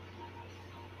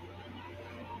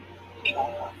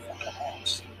 Killing my fucking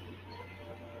ass.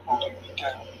 Holding me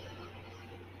down.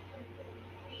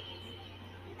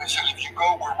 They said if you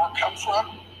go where we come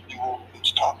from,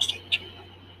 it's toxic too.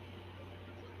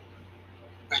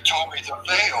 They told me the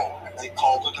veil, and they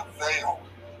called it a veil,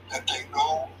 that they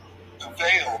go the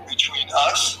veil between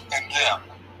us and them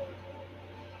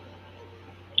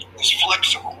is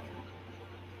flexible.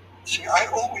 See, I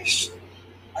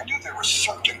knew there was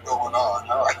something going on.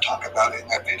 I talk about it in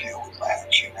that video with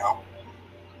Max, you know.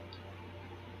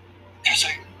 Because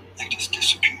they just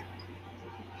disappeared.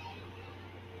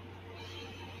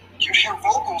 You'd hear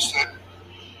vocals that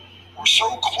were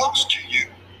so close to you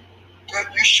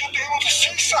that you should be able to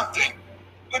see something,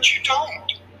 but you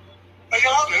don't.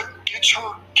 Beata gets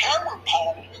her camera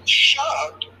pole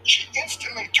shoved. She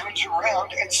instantly turns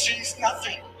around and sees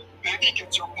nothing. Baby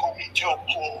gets her ponytail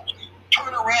pulled.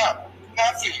 Turn around,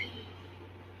 nothing.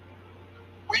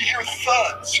 We hear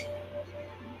thuds,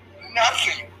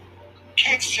 nothing.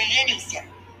 Can't see anything.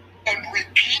 And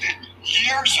repeated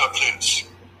years of this.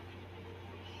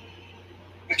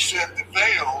 They said the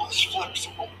veil is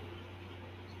flexible.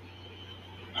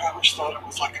 I always thought it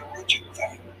was like a rigid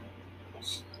thing.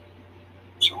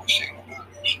 So we see in the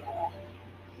movies, you know.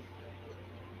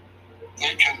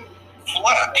 They can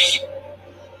flex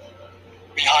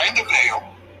behind the veil,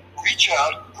 reach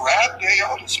out, grab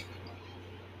Beata's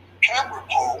camera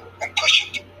pole, and push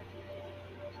it.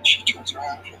 And she turns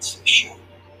around and can't see shit.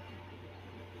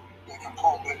 They can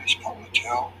pull Betty's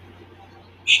ponytail.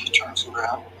 She turns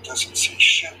around and doesn't see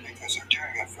shit because they're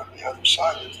doing it from the other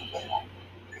side of the veil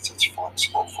because it's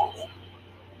flexible for them.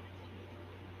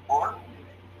 Or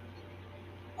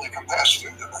they can pass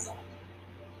through the veil.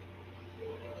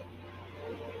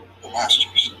 The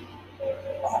masters.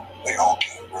 Well, they all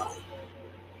can, really.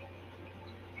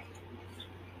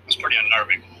 It's pretty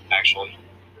unnerving, actually.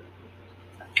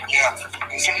 Yeah,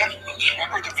 isn't it?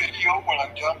 Remember the video when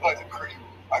I'm down by the creek?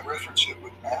 I reference it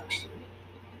with Max.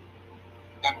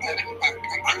 And Betty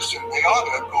and Kristen, they ought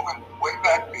to going way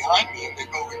back behind me, and they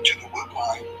go into the wood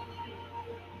line.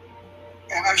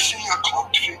 And I see a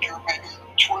cloaked figure maybe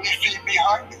 20 feet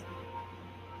behind me.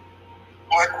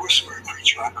 Black whisper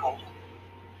creature, I called him.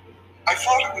 I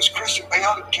thought it was Kristen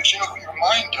Beata because, you know, your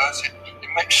mind does it. It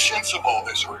makes sense of all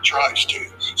this, or it tries to.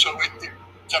 So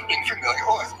something familiar.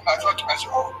 I thought to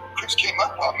myself, Chris came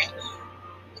up on me,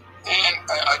 and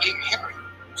I didn't hear him.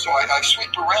 So I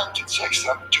sweep around to say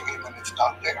something to him, and it's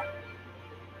not there.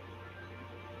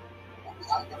 I'm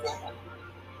behind the veil.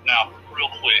 Now, real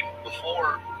quick,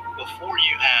 before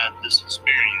you had this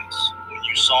experience, when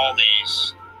you saw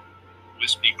these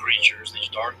wispy creatures, these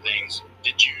dark things,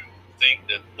 did you think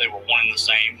that they were one and the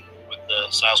same with the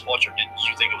Sasquatch, or did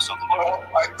you think it was something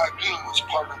different? Well, I knew it was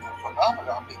part of the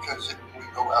phenomenon because we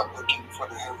go out looking for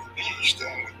the hairy beast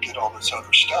and we get all this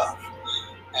other stuff.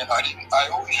 And I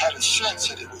always had a sense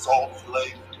that it was all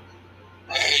related.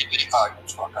 I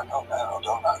know now,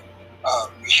 don't I?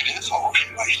 It is all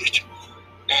related.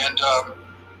 And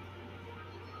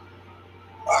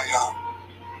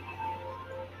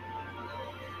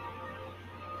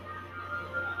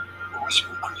the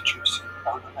whisper creatures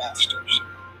are the masters.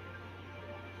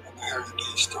 And the hairy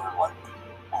beast are like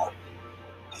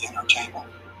the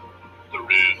entertainment. The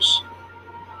ruse.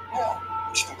 Yeah,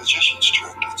 it's the magician's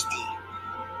trick. It's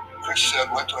Chris said,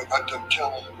 once I got done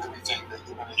telling him everything that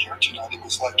you're going to hear tonight, it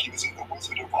was like he was in the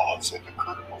Wizard of Oz and the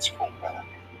curtain was pulled back.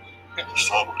 And he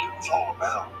saw what it was all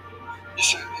about. He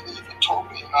said, he even told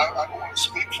me, and I don't want to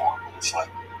speak for him, but it's like,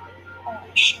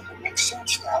 holy shit, it makes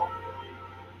sense now.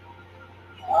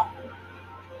 You know?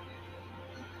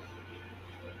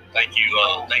 Thank you,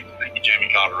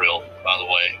 Jamie Cotterill, by the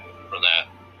way, for that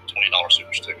 $20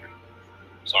 super sticker.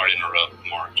 Sorry to interrupt,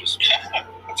 Mark. Just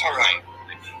That's all right.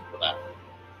 thank you for that.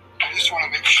 I just want to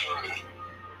make sure that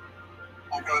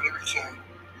I got everything.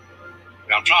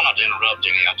 I'm trying not to interrupt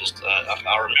any. I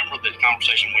remember the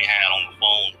conversation we had on the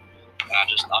phone, and I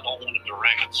don't want to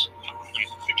direct you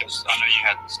because I know you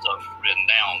had stuff written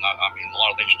down. I mean, a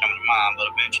lot of things are coming to mind, but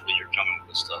eventually you're coming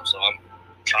with this stuff, so I'm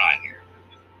trying here.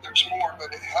 There's more,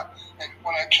 but it happened. And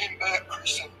when I came back,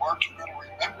 Chris said, Mark, you're going to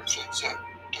remember things that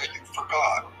you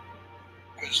forgot.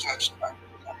 Because that's not,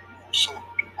 so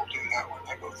people do that when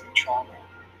they go through trauma.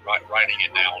 Right, writing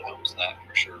it down helps that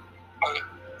for sure. But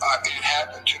it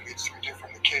happened to me 3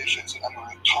 different occasions, and I'm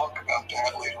going to talk about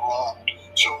that later on.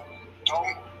 So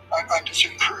I'm just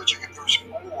encouraging if there's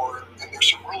more, and there's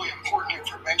some really important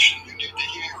information you need to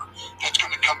hear that's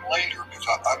going to come later, because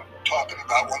I'm talking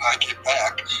about when I get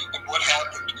back and what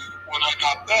happened when I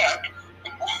got back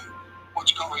and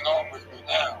what's going on with me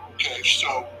now. Okay,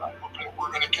 so we're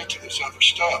going to get to this other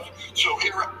stuff. So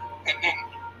here, and then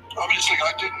obviously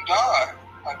I didn't die.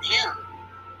 I'm here.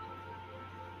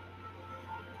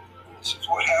 This is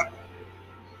what happened.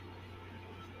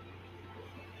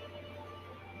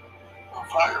 A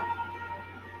fire.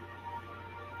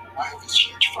 I have this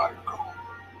huge fire going.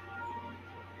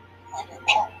 I'm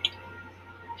pumped.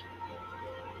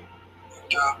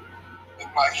 And in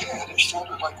my head, it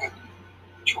sounded like a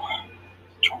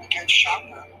 20-gauge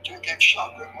shotgun. 10-gauge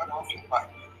shotgun went off in my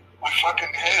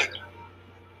fucking head.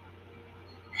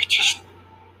 It just...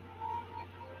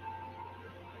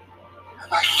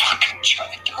 And I fucking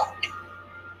jumped up.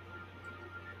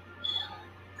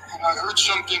 And I heard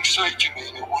something say to me,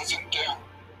 and it wasn't them.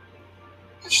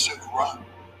 It said, run.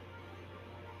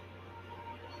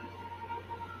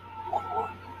 One more.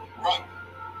 Run.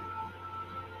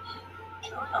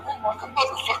 I mean, like a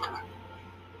motherfucker.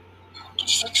 A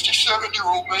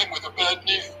 67-year-old man with a bad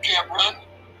knee who can't run.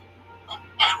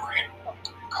 I ran up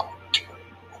to the car.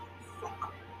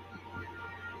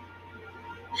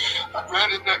 I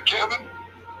ran in that cabin.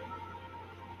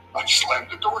 I slammed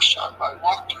the door shut. I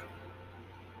locked it.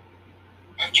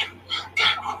 And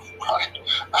they were right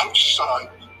outside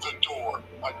the door.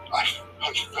 I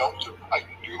felt it. I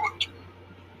knew it.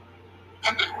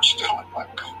 And they were still in my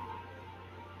car.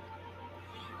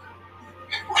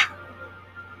 They were.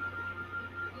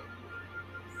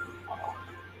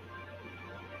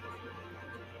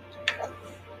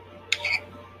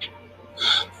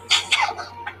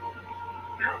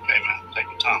 You're okay, man. Take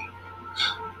your time.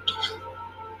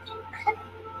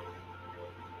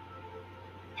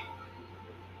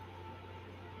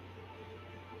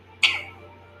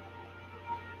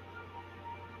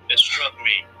 It struck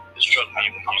me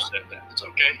when you said that. It's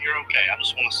okay. You're okay. I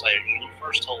just want to say, when you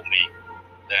first told me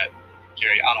that,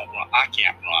 Gary, I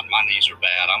can't run. My knees are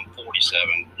bad. I'm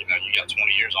 47. You know, you got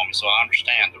 20 years on me, so I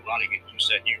understand the running. You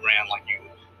said you ran like you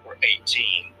were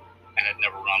 18 and had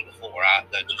never run before.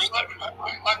 That struck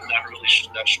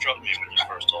me when you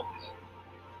first told me that.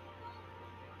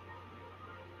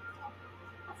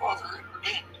 Your father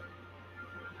intervened.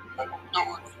 I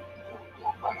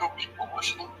know people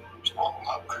listening, small,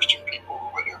 not Christian people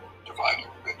or whatever, divine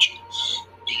intervention,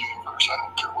 the universe, I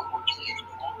don't care what word you use,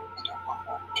 I don't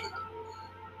want to.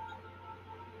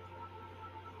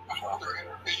 My father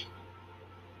intervened.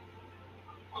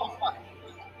 Oh my.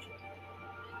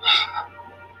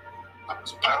 I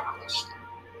was powerless.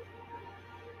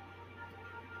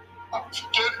 I was a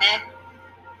dead man.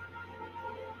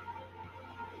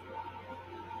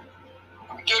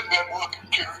 I'm a dead man walking,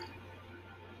 Gary.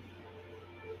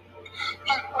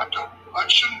 I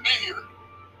shouldn't be here.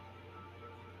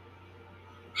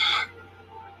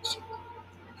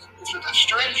 Isn't it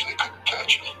strange they couldn't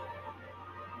catch me?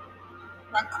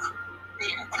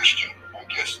 Being a Christian, I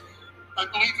guess, I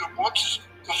believe that once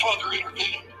the Father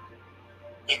intervened,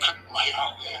 they couldn't lay a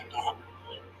hand on me.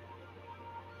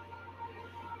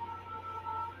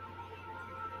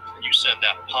 You said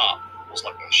that pop was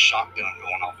like a shotgun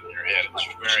going off in your head. It was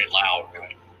very loud.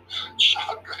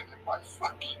 Shotgun in my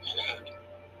fucking head.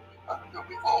 I don't know,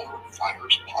 we've all heard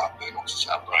fires pop. They don't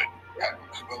sound right. Yeah,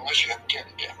 unless you have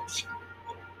candy gas.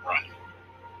 Right.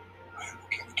 I have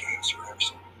candy gas or have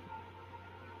some.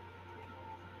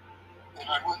 And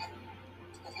I went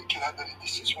in the cabin, and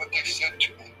this is what they said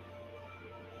to me.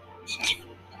 This is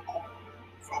important,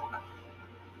 folk.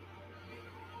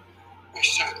 They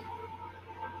said,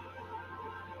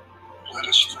 let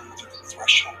us through the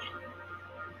threshold.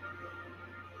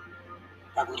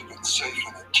 I would have been safe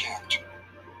in a tent.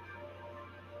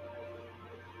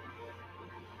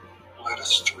 Let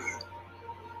us through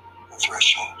the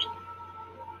threshold.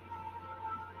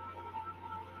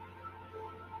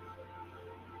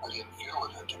 I didn't feel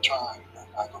it at the time, but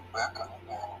I look back on it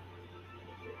now.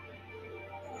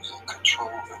 I was in control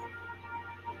of it.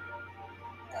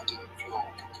 I didn't feel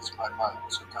it because my mind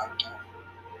was a goddamn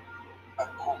I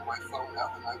pulled my phone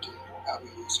out and I didn't know how to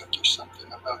use it. There's something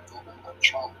about the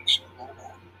electronics. You know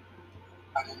that.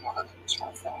 I didn't know how to use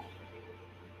my phone.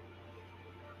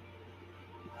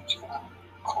 I just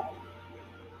called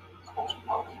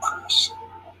Bobby Chris. I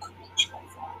couldn't use my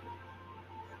phone.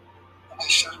 And they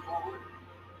said it over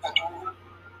and over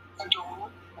and over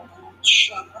and they would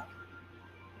shut up.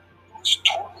 It was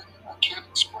tormenting. I can't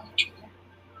explain to you.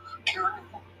 Carrying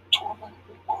tormenting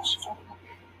it was for me.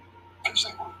 Because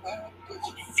they were mad. They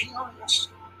were furious.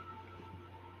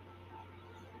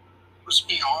 It was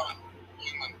beyond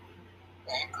human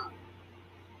anger.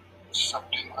 It was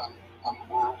something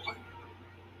unworldly.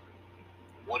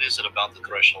 What is it about the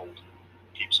threshold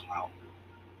that keeps them out?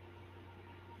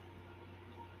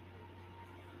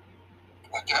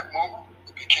 At that moment,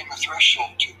 it became a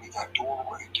threshold to me, that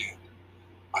doorway did.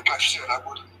 Like I said, I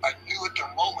knew at the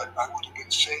moment I would have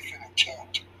been safe in a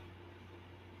tent.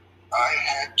 I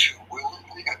had to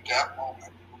willingly, at that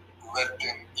moment, let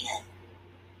them in.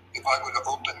 If I would have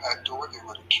opened that door, they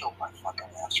would have killed my fucking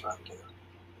ass right there.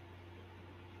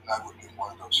 And I would have been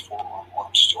one of those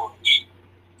 411 stories.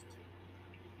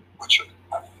 Which, the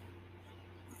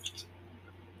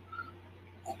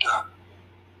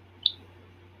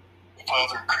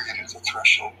Father created a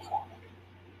threshold for me.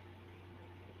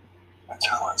 That's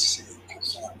how I see it,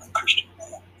 because I'm a Christian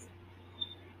man.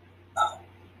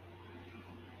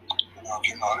 You know, if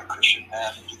you're not a Christian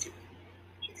man, you can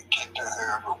take that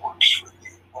however works for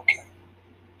you, okay?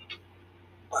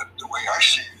 But the way I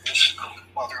see it is,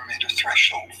 Mother made a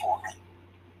threshold for me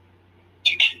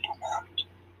to keep them out.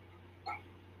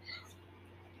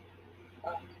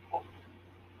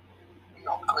 You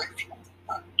know, I'm grateful.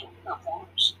 I don't have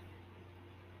words.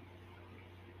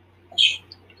 You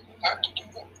didn't have to do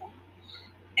that for me.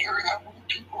 Gary, how many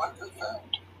people have they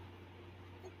found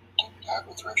that didn't have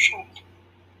a threshold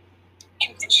to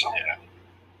the soul? Yeah.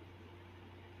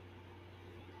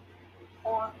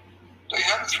 Or they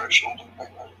had a threshold and they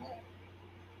let them in.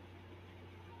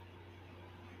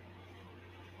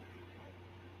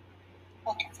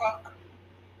 What the fuck?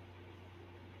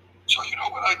 So you know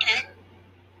what I did?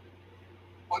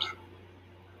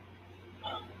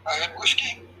 I had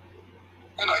whiskey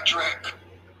and I drank.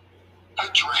 I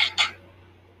drank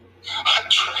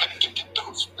to get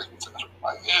those things out of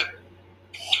my head.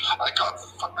 I got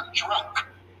fucking drunk.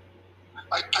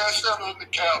 I passed out on the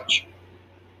couch.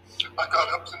 I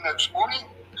got up the next morning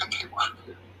and they were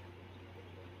there.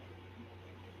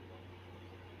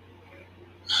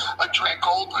 I drank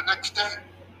all the next day.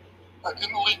 I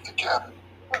didn't leave the cabin.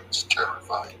 I was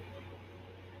terrified.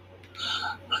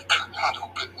 I could not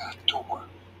open that door.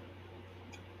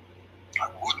 I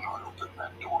would not open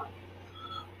that door.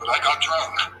 But I got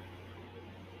drunk.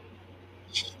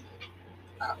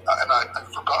 And I'd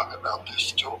forgotten about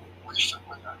this till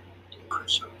recently. I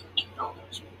Chris, I think you know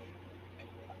this.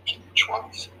 I came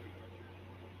twice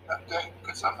that day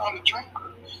because I'm not a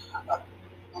drinker.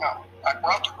 I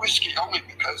brought the whiskey only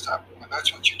because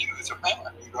that's what you do as a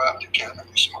man. You go out to cabin and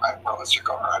you smoke. I brought a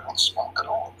cigar. I don't smoke at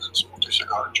all. I smoked a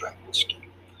cigar and drank whiskey.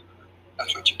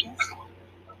 That's what you do.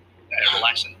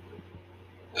 Relaxing.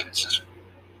 It's just,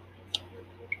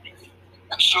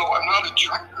 and so I'm not a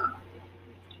drinker.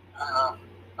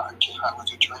 I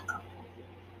was a drinker.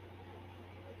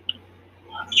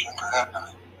 I was a drinker that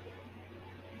night.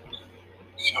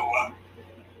 So,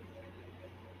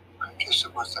 I guess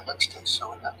it was the next day,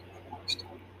 so it had to be the next day.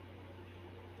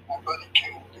 My buddy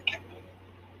came to get me.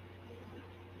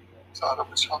 Thought I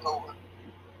was hungover.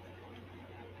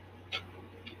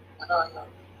 And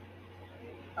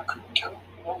I couldn't tell him.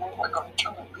 You know, what am I going to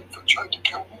tell him? Bigfoot tried to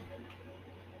kill me.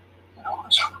 You know, I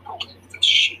was going to believe this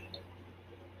shit.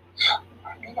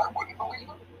 I mean, I wouldn't believe it. It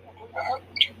wouldn't have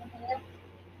happened to me, man.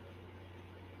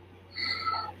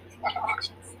 And I was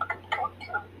fucking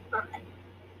goddamn back.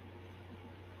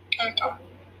 And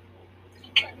he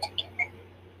came to get me.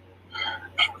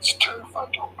 I was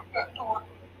terrified to open that door.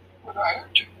 But I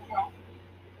had to, you know,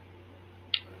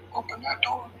 open that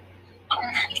door.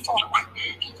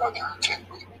 He got irritated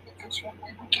with me because when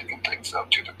we were taking things up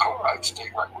to the car, I'd stay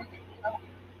right with him, you know.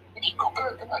 And he'd go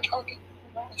back and I'd hug him,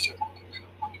 you know. He said,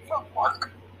 what the fuck,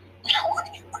 Mark? You know, what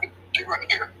are you doing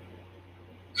here?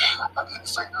 I didn't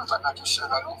say nothing. I just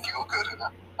said, I don't feel good and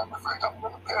I'm afraid I'm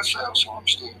going to pass out, so I'm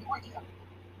staying with you.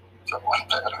 Something like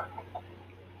that.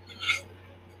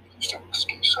 He said,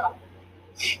 excuse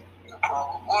me. The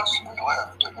problem was, we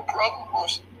laughed, and the problem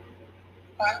was,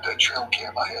 I had that trail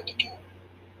cam I had to get.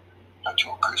 I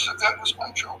told Chris if that was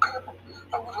my trail cam,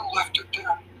 I would have left it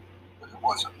there, but it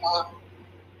wasn't mine.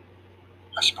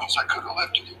 I suppose I could have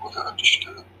left it, he would have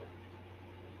understood.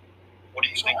 What do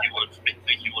you think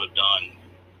you would have done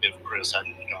if Chris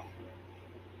hadn't come?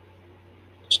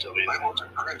 Still be I there.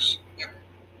 wasn't Chris.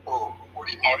 Oh, what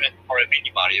do you Or, mean? or if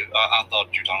anybody, I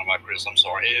thought you were talking about Chris. I'm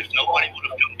sorry. If nobody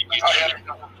would have come to get I you, had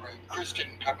another friend. Chris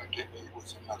didn't come and get me. It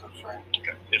was another friend.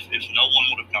 okay. If no one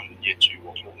would have come to get you,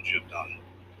 what would you have done?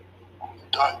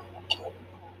 Died. I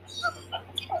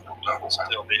don't know.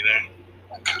 Still be there.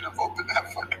 I could have opened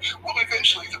that fucking. Well,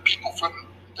 eventually the people from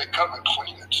they come and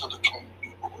clean it, so the clean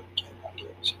people would get I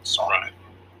guess. Sorry. Right.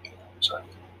 So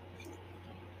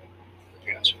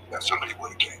Gotcha. yeah, somebody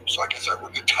would have came. So I guess I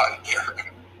wouldn't have died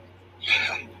there.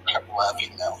 I'm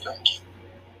laughing now. Thank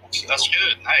you. That's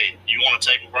good. Hey, you want to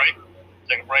take a break?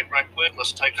 Take a break right quick.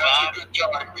 Let's take That's 5. a good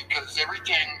time because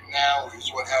everything now is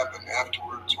what happened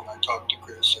afterwards when I talked to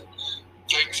Chris and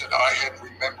things that I had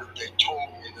remembered. They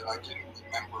told me that I didn't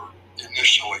remember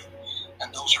initially,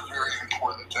 and those are very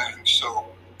important things. So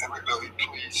everybody,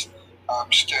 please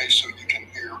stay so you can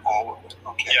hear all of it.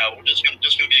 Okay. Yeah, we're just gonna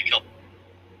be a couple.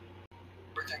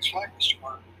 Everything's fine, Mr.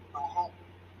 Martin. Go home.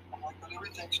 I'm like, but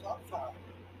everything's not fine.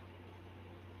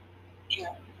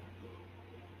 Yeah.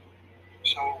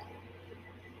 So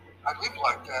I lived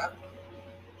like that.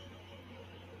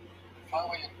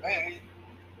 Finally in May,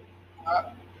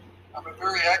 I'm a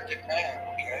very active man,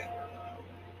 okay?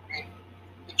 I mean,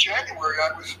 in January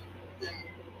I was in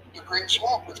the Green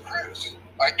Swamp with Chris.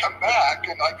 I come back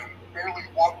and I can barely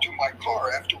walk to my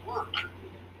car after work.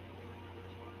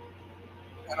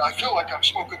 And I feel like I'm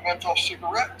smoking menthol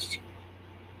cigarettes.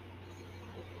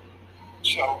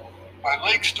 So my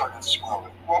legs started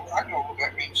swelling. Well, I know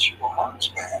that means your heart's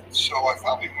bad. So I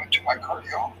finally went to my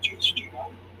cardiologist, you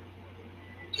know.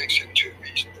 Takes him 2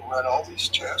 weeks to run all these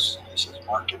tests. And he says,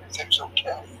 Mark, everything's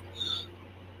okay.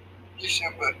 He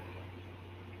said, but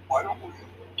why don't we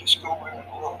just go in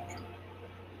and look?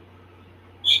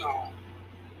 So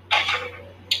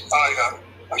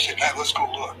I said, hey, let's go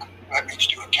look. That means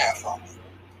do a cath on me.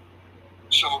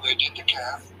 So they did the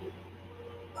cath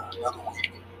another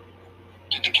week.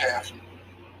 Did the cath,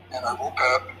 and I woke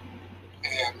up,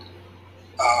 and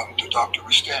the doctor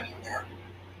was standing there,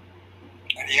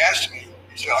 and he asked me.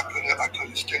 He said, I put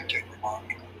a stent in your Mark,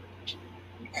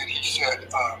 and he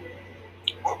said,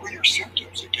 what were your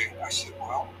symptoms again? I said,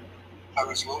 well, I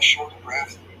was a little short of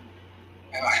breath,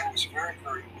 and I was very,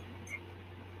 very weak.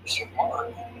 He said, Mark,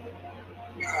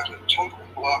 you had a totally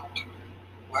blocked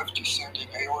left descending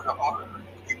aorta artery.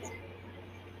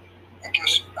 I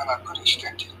guess, and I put a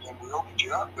stent in and we opened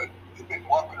you up, but you've been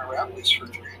walking around this for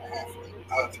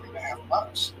 3.5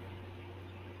 months.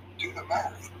 Do the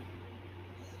math.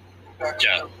 That's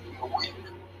Yeah. a week.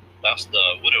 That's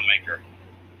the Widowmaker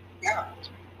Yeah.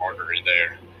 artery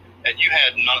there. And you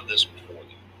had none of this before.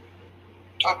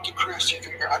 Talked to Chris.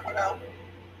 I went out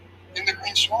in the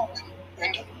Green Swamp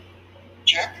in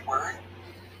January,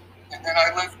 and then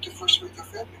I left the first week of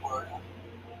February.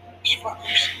 These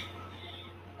fuckers,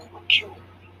 they were killing me.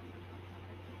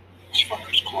 These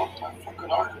fuckers clogged my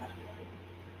fucking artery.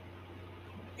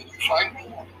 And you find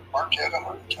me, Mark had a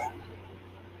heart attack.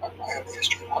 I have a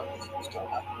history of heart disease,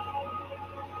 don't I?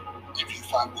 If you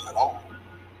find me at all.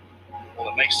 Well,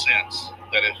 it makes sense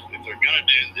that if they're going to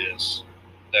do this,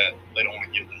 that they don't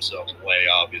want to give themselves away,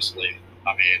 obviously.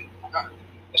 I mean,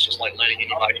 it's just like letting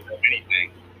anybody do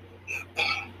anything.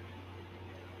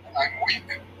 I'm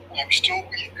weak. I'm still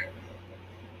weak.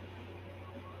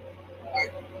 I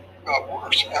got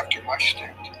worse after my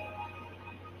stent.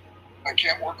 I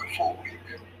can't work a full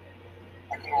week.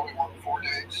 I can only work 4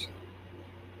 days.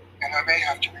 And I may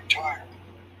have to retire.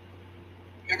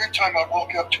 Every time I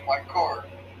walk up to my car,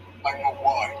 I know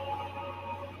why.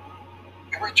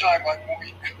 Every time I'm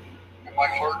weak and my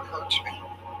heart hurts me,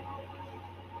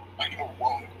 I know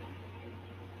why.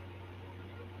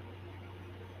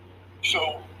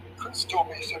 So Chris told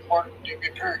me, he said, Mark, do me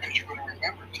a favor because you're going to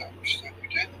remember things that you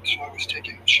didn't. So I was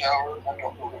taking a shower, and I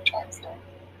don't know the time frame.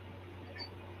 Maybe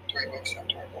 3 weeks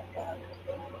after I got back.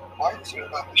 Why is it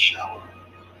about the shower?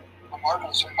 The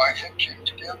marbles in my head came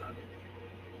together.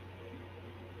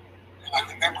 And I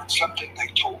remembered something they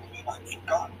told me and I'd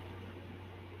forgotten.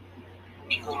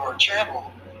 If you go to our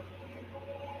channel,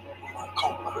 we were in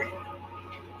Cold Creek.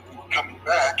 We were coming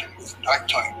back and it was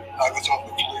nighttime. I was on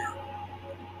the FLIR.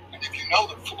 And if you know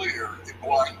the FLIR, it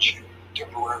blinds you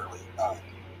temporarily at night.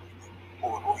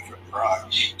 Pull it away from your eye.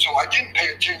 So I didn't pay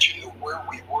attention to where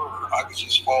we were. I was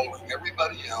just following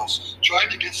everybody else, trying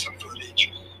to get some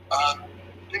footage.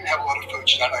 Didn't have a lot of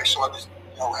footage that night, so I was,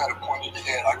 had a pointed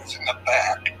head. I was in the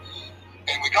back.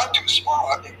 And we got to a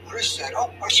spot, and Chris said,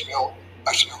 oh, I smell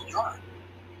urine.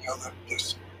 The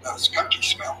skunky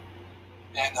smell.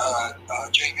 And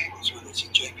JB was with us,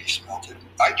 and JB smelled it.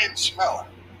 I didn't smell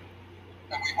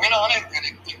it. And we went on it,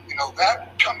 and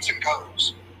that comes and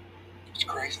goes. It's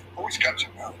crazy. Always comes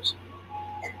and goes.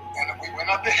 And we went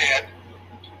up ahead,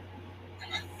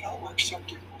 and I felt like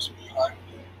something was behind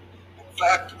me. In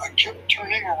fact, I kept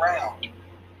turning around,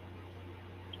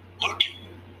 looking.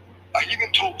 I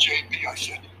even told JB, I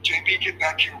said, JB, get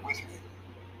back here with me.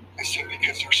 I said,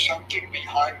 because there's something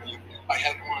behind me. I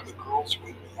had one of the girls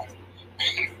with me.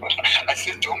 I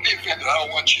said, don't be offended. I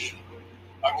don't want you.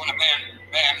 I want a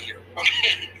man here.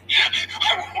 Okay?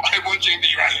 I want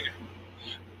JB right here.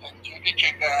 And JB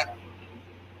came back,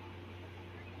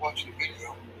 watched the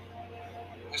video.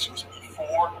 This was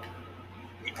before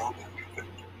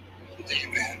the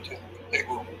event, and they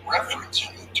were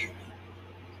referencing it to me,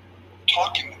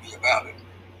 talking to me about it.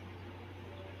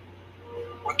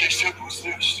 What they said was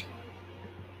this: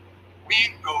 we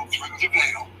go through the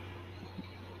veil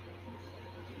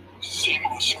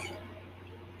seamlessly,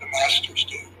 the masters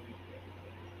do,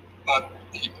 but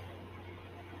the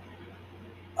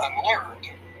unlearned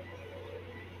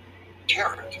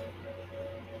tear it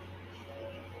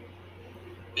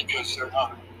because they're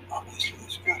not obviously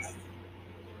as good at it.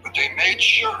 But they made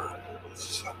sure,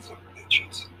 sons of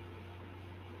bitches,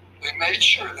 they made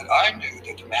sure that I knew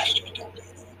that the masters don't do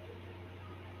that.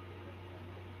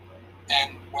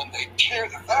 And when they tear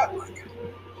the fabric,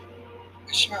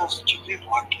 it smells to you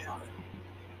like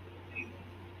urine.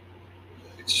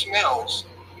 It smells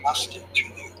musty to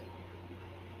you.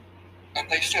 And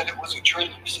they said it was a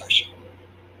training session.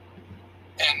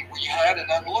 And we had an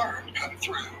unlearned come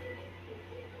through,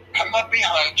 come up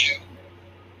behind you.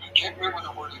 I can't remember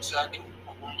the word exactly.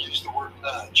 I'm going to use the word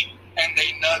nudge. And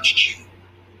they nudged you.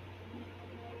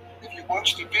 If you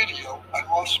watch the video, I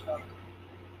lost my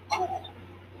cool.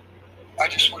 I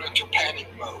just went into panic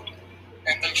mode.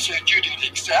 And they said, you did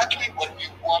exactly what you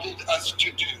wanted us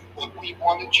to do, what we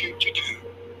wanted you to do.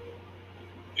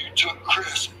 You took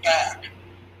Chris back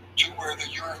to where the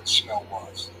urine smell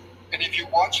was. And if you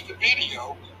watch the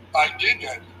video, I did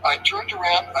that. I turned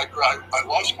around, I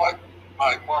lost my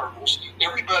marbles.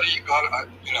 Everybody got, I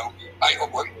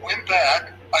went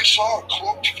back. I saw a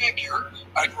cloaked figure.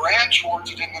 I ran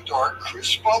towards it in the dark.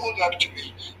 Chris followed up to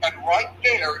me. And right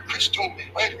there, Chris told me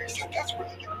later, he said, that's where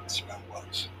the urine smell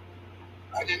was.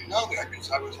 I didn't know that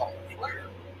because I was on the flare.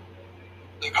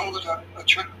 They called it a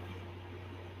trick.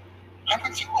 I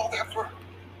went through all that for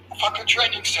a fucking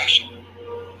training session.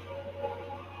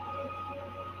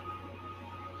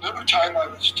 Another time I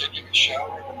was taking a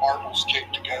shower, the marbles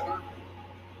came together.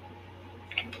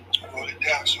 I wrote it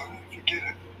down so I didn't forget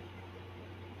it.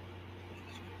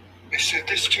 They said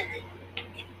this to me: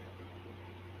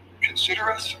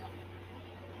 consider us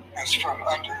as from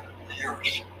under the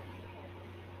earth.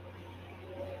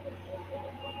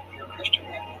 You're a Christian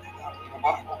man, not in the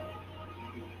Bible.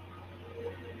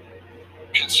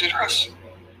 Consider us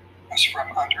as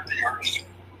from under the earth.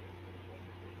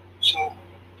 So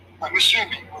I'm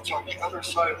assuming what's on the other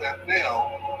side of that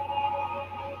veil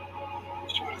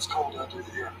is what is called under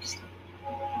the earth.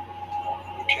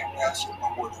 We can't pass it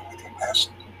no more than we can pass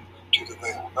it to the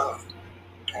veil above.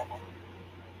 Can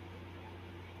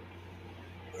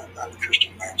we? I'm a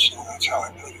Christian man, so that's how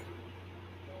I put it.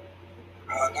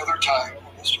 Another time,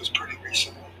 and this was pretty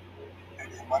recently,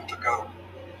 maybe a month ago,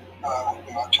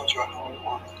 I told you I only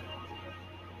worked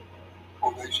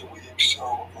 4 days a week,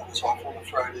 so I was off on a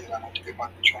Friday and I went to get my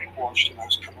truck washed and I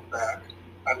was coming back.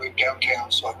 I live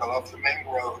downtown, so I got off the main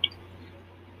road.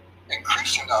 And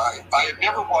Chris and I had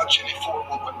never watched any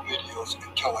 411 videos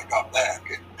until I got back.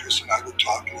 And Chris and I would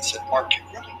talk and he said, Mark, you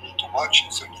really need to watch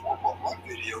some 411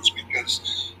 videos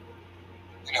because,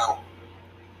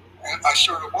 and I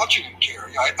started watching them,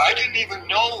 Carrie. I didn't even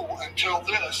know until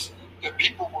this that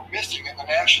people were missing in the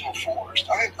national forest.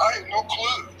 I had no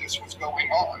clue this was going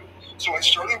on. So I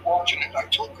started watching it and I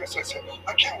told Chris, I said,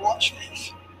 I can't watch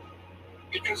these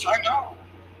because I know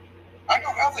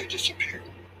how they disappear.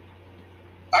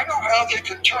 I know how they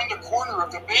can turn the corner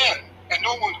of the bend and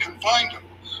no one can find them.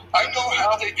 I know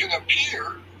how they can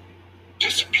appear,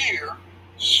 disappear,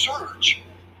 search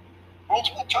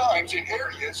multiple times in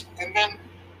areas, and then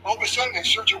all of a sudden they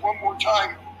search it one more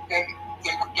time and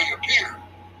they appear.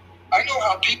 I know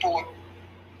how people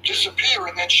disappear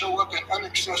and then show up in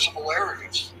inaccessible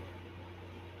areas.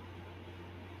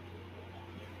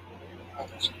 I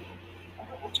don't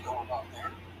know what's going on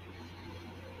there.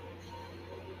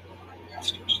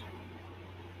 Masters.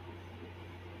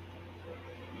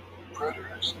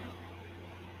 Predators.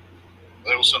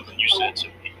 There was something you said to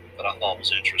me that I thought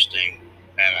was interesting,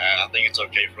 and I think it's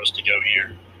okay for us to go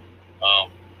here.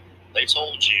 They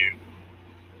told you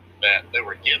that they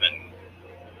were given.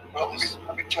 Well,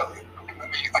 let me tell you. Let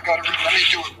me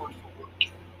do it word for word.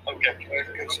 Okay.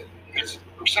 Because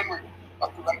for some reason,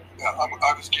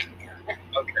 I was getting there.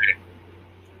 Okay.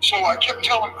 So I kept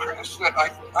telling Chris that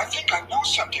I think I know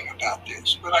something about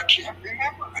this, but I can't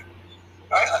remember it.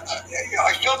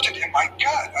 I felt it in my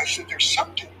gut. I said, there's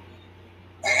something.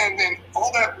 And then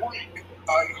all that week,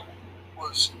 I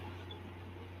wasn't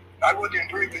in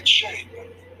very good shape.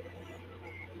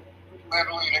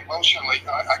 Mentally and emotionally,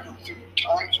 I go through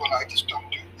times when I just don't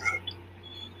do good.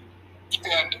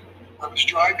 And I was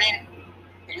driving,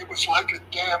 and it was like a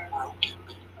dam broke in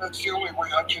me. That's the only way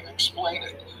I can explain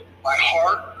it. My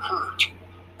heart hurt,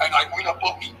 and I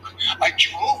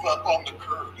drove up on the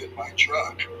curb in my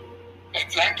truck,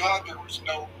 and thank God there was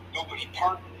nobody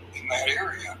parked in that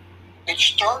area. It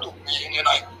startled me, and then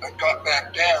I got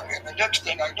back down, and the next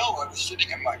thing I know, I was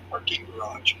sitting in my parking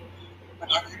garage,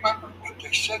 and I remember what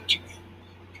they said to me.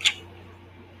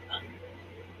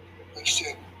 They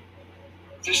said,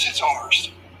 "This is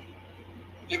ours.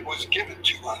 It was given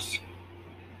to us,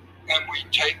 and we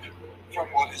take from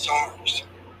what is ours."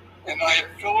 And I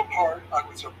had fell apart. I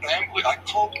was a family. I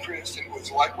called Chris, and it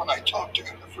was like when I talked to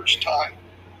him the first time.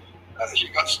 He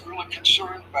got really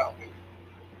concerned about me.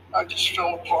 I just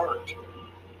fell apart.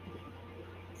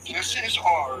 This is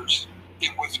ours.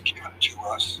 It was given to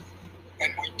us,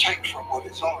 and we take from what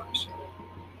is ours.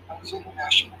 I was in the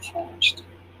National Forest,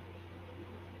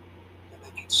 and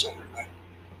they consider that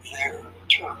their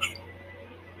turf.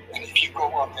 And if you go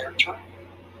on their turf,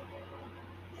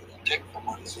 they can take from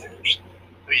what is theirs.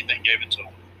 Who do you think gave it to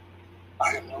them?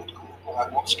 I have no clue, but I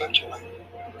won't speculate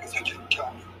because they didn't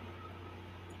tell me.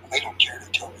 And they don't care to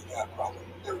tell me that, probably.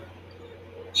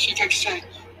 See, they say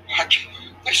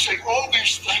all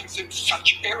these things in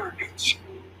such arrogance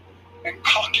and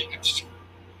cockiness,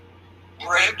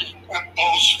 bragging and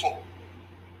boastful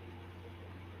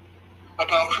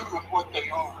about who and what they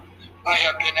are. I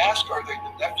have been asked, are they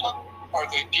the Nephilim? Are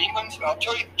they demons? And I'll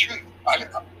tell you the truth,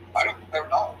 they're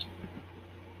not.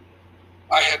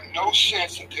 I had no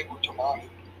sense that they were demonic.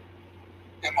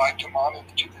 Am I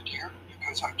demonic to the deer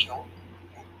because I killed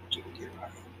to the deer?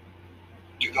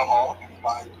 To the hog, am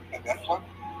I a Nephilim?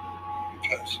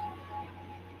 Because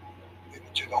maybe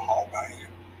to the hog I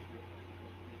am.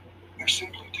 They're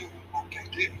simply doing what they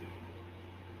do.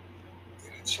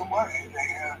 And in some way, they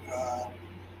have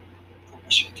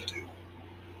permission to do it.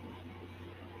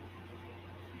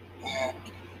 And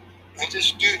they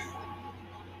just do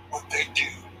what they do.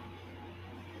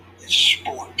 It's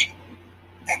sport.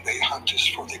 And they hunt us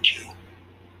for the kill.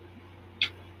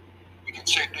 You can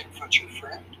say Bigfoot's your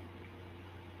friend.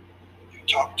 You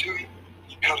talk to him.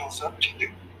 He cuddles up to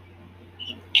you.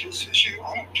 He kisses you.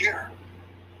 I don't care.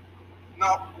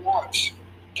 Not once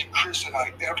did Chris and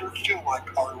I ever feel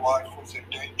like our life was in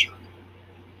danger.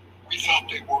 We thought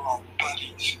they were our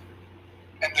buddies.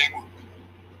 And they were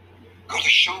going to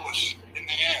show us in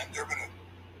the end.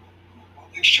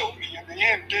 They showed me in the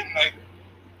end, didn't they?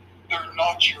 They're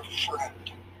not your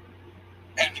friend.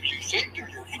 And if you think they're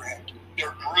your friend,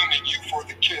 they're grooming you for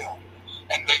the kill.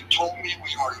 And they told me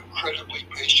we are incredibly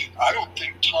patient. I don't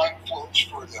think time flows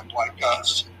for them like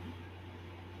us.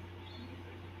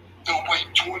 They'll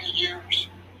wait 20 years,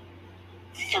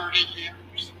 30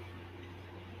 years.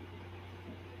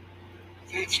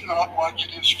 It's not like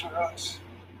it is for us.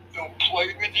 They'll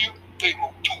play with you. They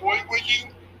will toy with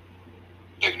you.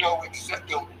 They know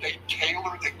exactly. They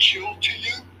tailor the kill to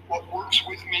you. What works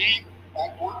with me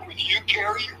won't work with you,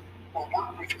 Carrie, or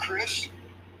work with Chris.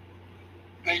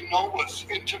 They know us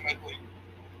intimately.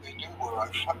 They knew where I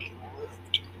fucking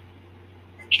lived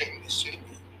and came to see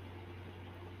me.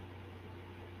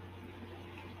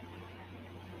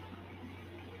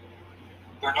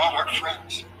 They're not our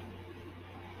friends.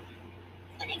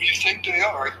 And if you think they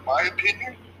are, in my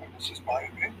opinion, and this is my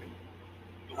opinion,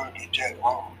 you're going to be dead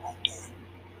wrong one day.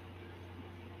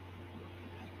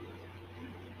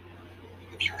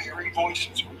 If you're hearing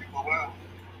voices when you go out,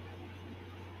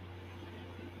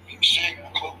 if you're seeing the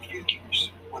cloaked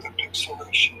figures with a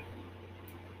pixelation,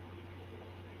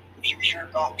 if you hear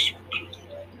knocks repeated,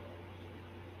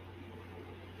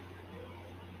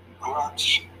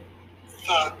 grunts,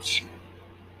 thuds,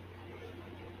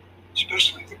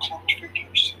 especially the cloaked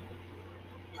figures,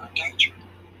 you're in danger.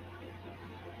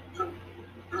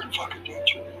 You're in fucking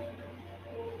danger.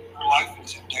 Your life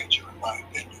is in danger, in my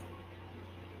opinion.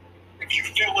 If you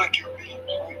feel like you're being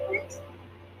played with,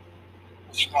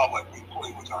 it's not like we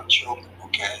play with our children,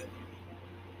 okay?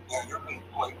 Yeah, you're being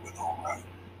played with, all right.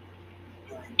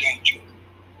 You're in danger.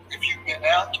 If you've been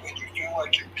out and you feel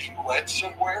like you're being led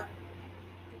somewhere,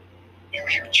 you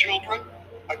hear children.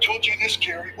 I told you this,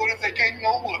 Carrie. What if they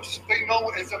know us? They know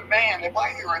as a man. If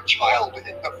I hear a child in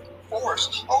the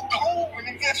forest, I'll go and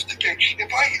investigate.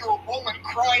 If I hear a woman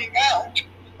crying out,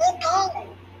 I'll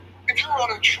go. If you're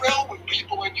on a trail with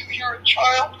people and you hear a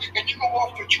child and you go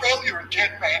off the trail, you're a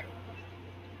dead man.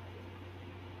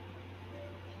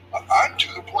 I'm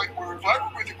to the point where if I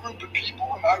were with a group of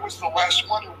people and I was the last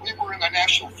one and we were in the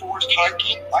national forest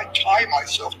hiking, I'd tie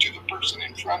myself to the person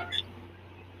in front of me.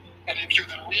 And if you're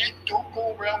the lead, don't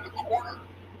go around the corner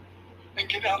and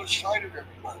get out of sight of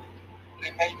everybody.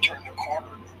 They may turn the corner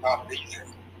and not be there.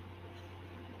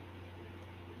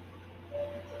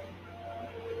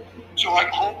 So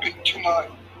I'm hoping tonight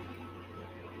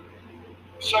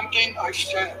something I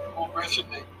said will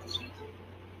resonate with you.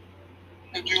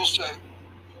 And you'll say,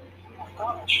 oh my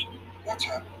gosh, that's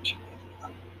happened to me.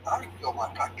 I feel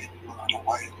like I've been lured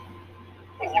away.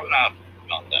 Well, you and I have talked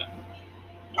about that.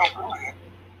 No, go ahead.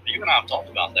 You and I have talked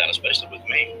about that, especially with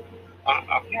me.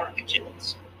 I've heard the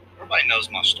kids. Everybody knows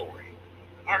my story.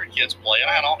 I heard kids play, and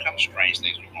I had all kinds of strange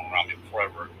things going around me before I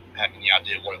ever had any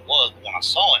idea what it was. But when I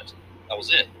saw it, that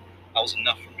was it. That was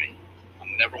enough for me. I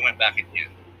never went back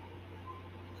again.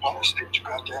 Honestly, it's your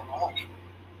goddamn life.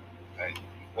 Okay?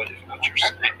 What you're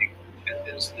saying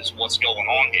is what's going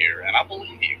on here, and I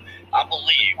believe you. I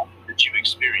believe that you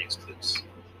experienced this.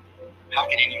 How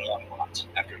can anyone not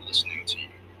after listening to you?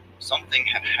 Something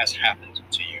has happened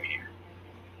to you here.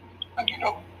 And you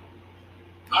know,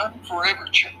 I'm forever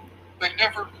changed. They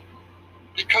never,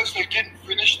 because they didn't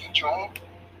finish the job,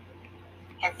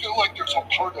 I feel like there's a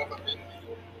part of them in me.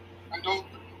 I don't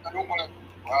want to,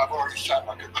 well, I've already sound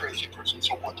like a crazy person,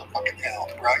 so what the fucking hell,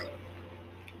 right?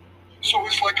 So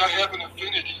it's like I have an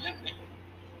affinity in me.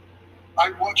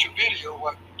 I watch a video,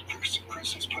 like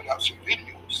Chris has put out some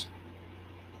videos.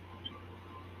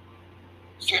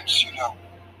 Since, you know,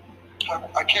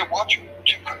 I can't watch them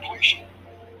to completion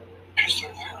because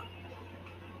they're there.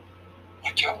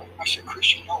 I tell him, I said,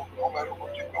 Chris, you know, no matter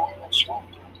where you're going on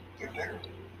swamp, they're there.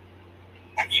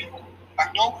 I feel it.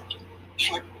 I know it. It's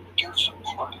like there's a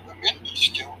part of them in me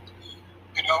still,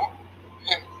 you know?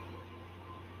 And,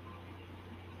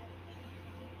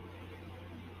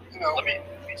 you know. Let me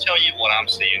tell you what I'm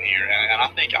seeing here, and I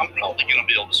think I'm probably going to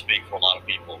be able to speak for a lot of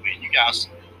people. I mean, you guys,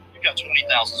 you've got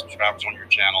 20,000 subscribers on your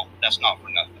channel. That's not for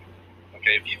nothing.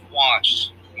 Okay, if you've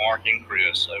watched Mark and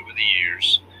Chris over the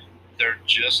years, they're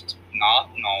just not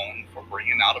known for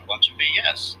bringing out a bunch of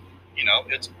BS. You know,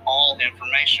 it's all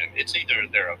information. It's either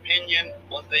their opinion,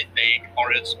 what they think,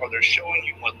 or they're showing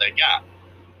you what they got.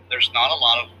 There's not a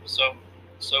lot of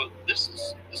so this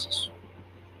is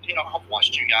you know, I've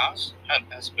watched you guys.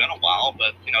 It's been a while,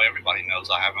 but you know, everybody knows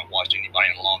I haven't watched anybody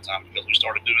in a long time because we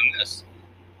started doing this.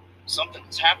 Something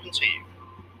has happened to you,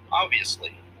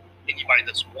 obviously. Anybody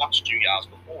that's watched you guys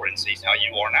before and sees how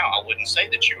you are now, I wouldn't say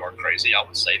that you are crazy. I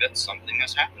would say that something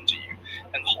has happened to you.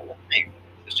 And the whole thing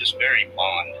is just very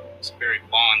Bond. It's very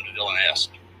Bond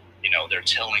villain-esque. You know, they're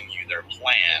telling you their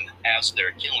plan as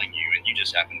they're killing you, and you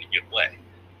just happen to get away.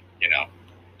 You know,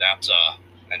 that's,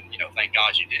 and, you know, thank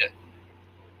God you did.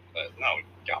 But, no,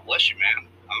 God bless you, man.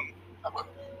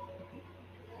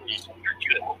 You're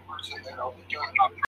good.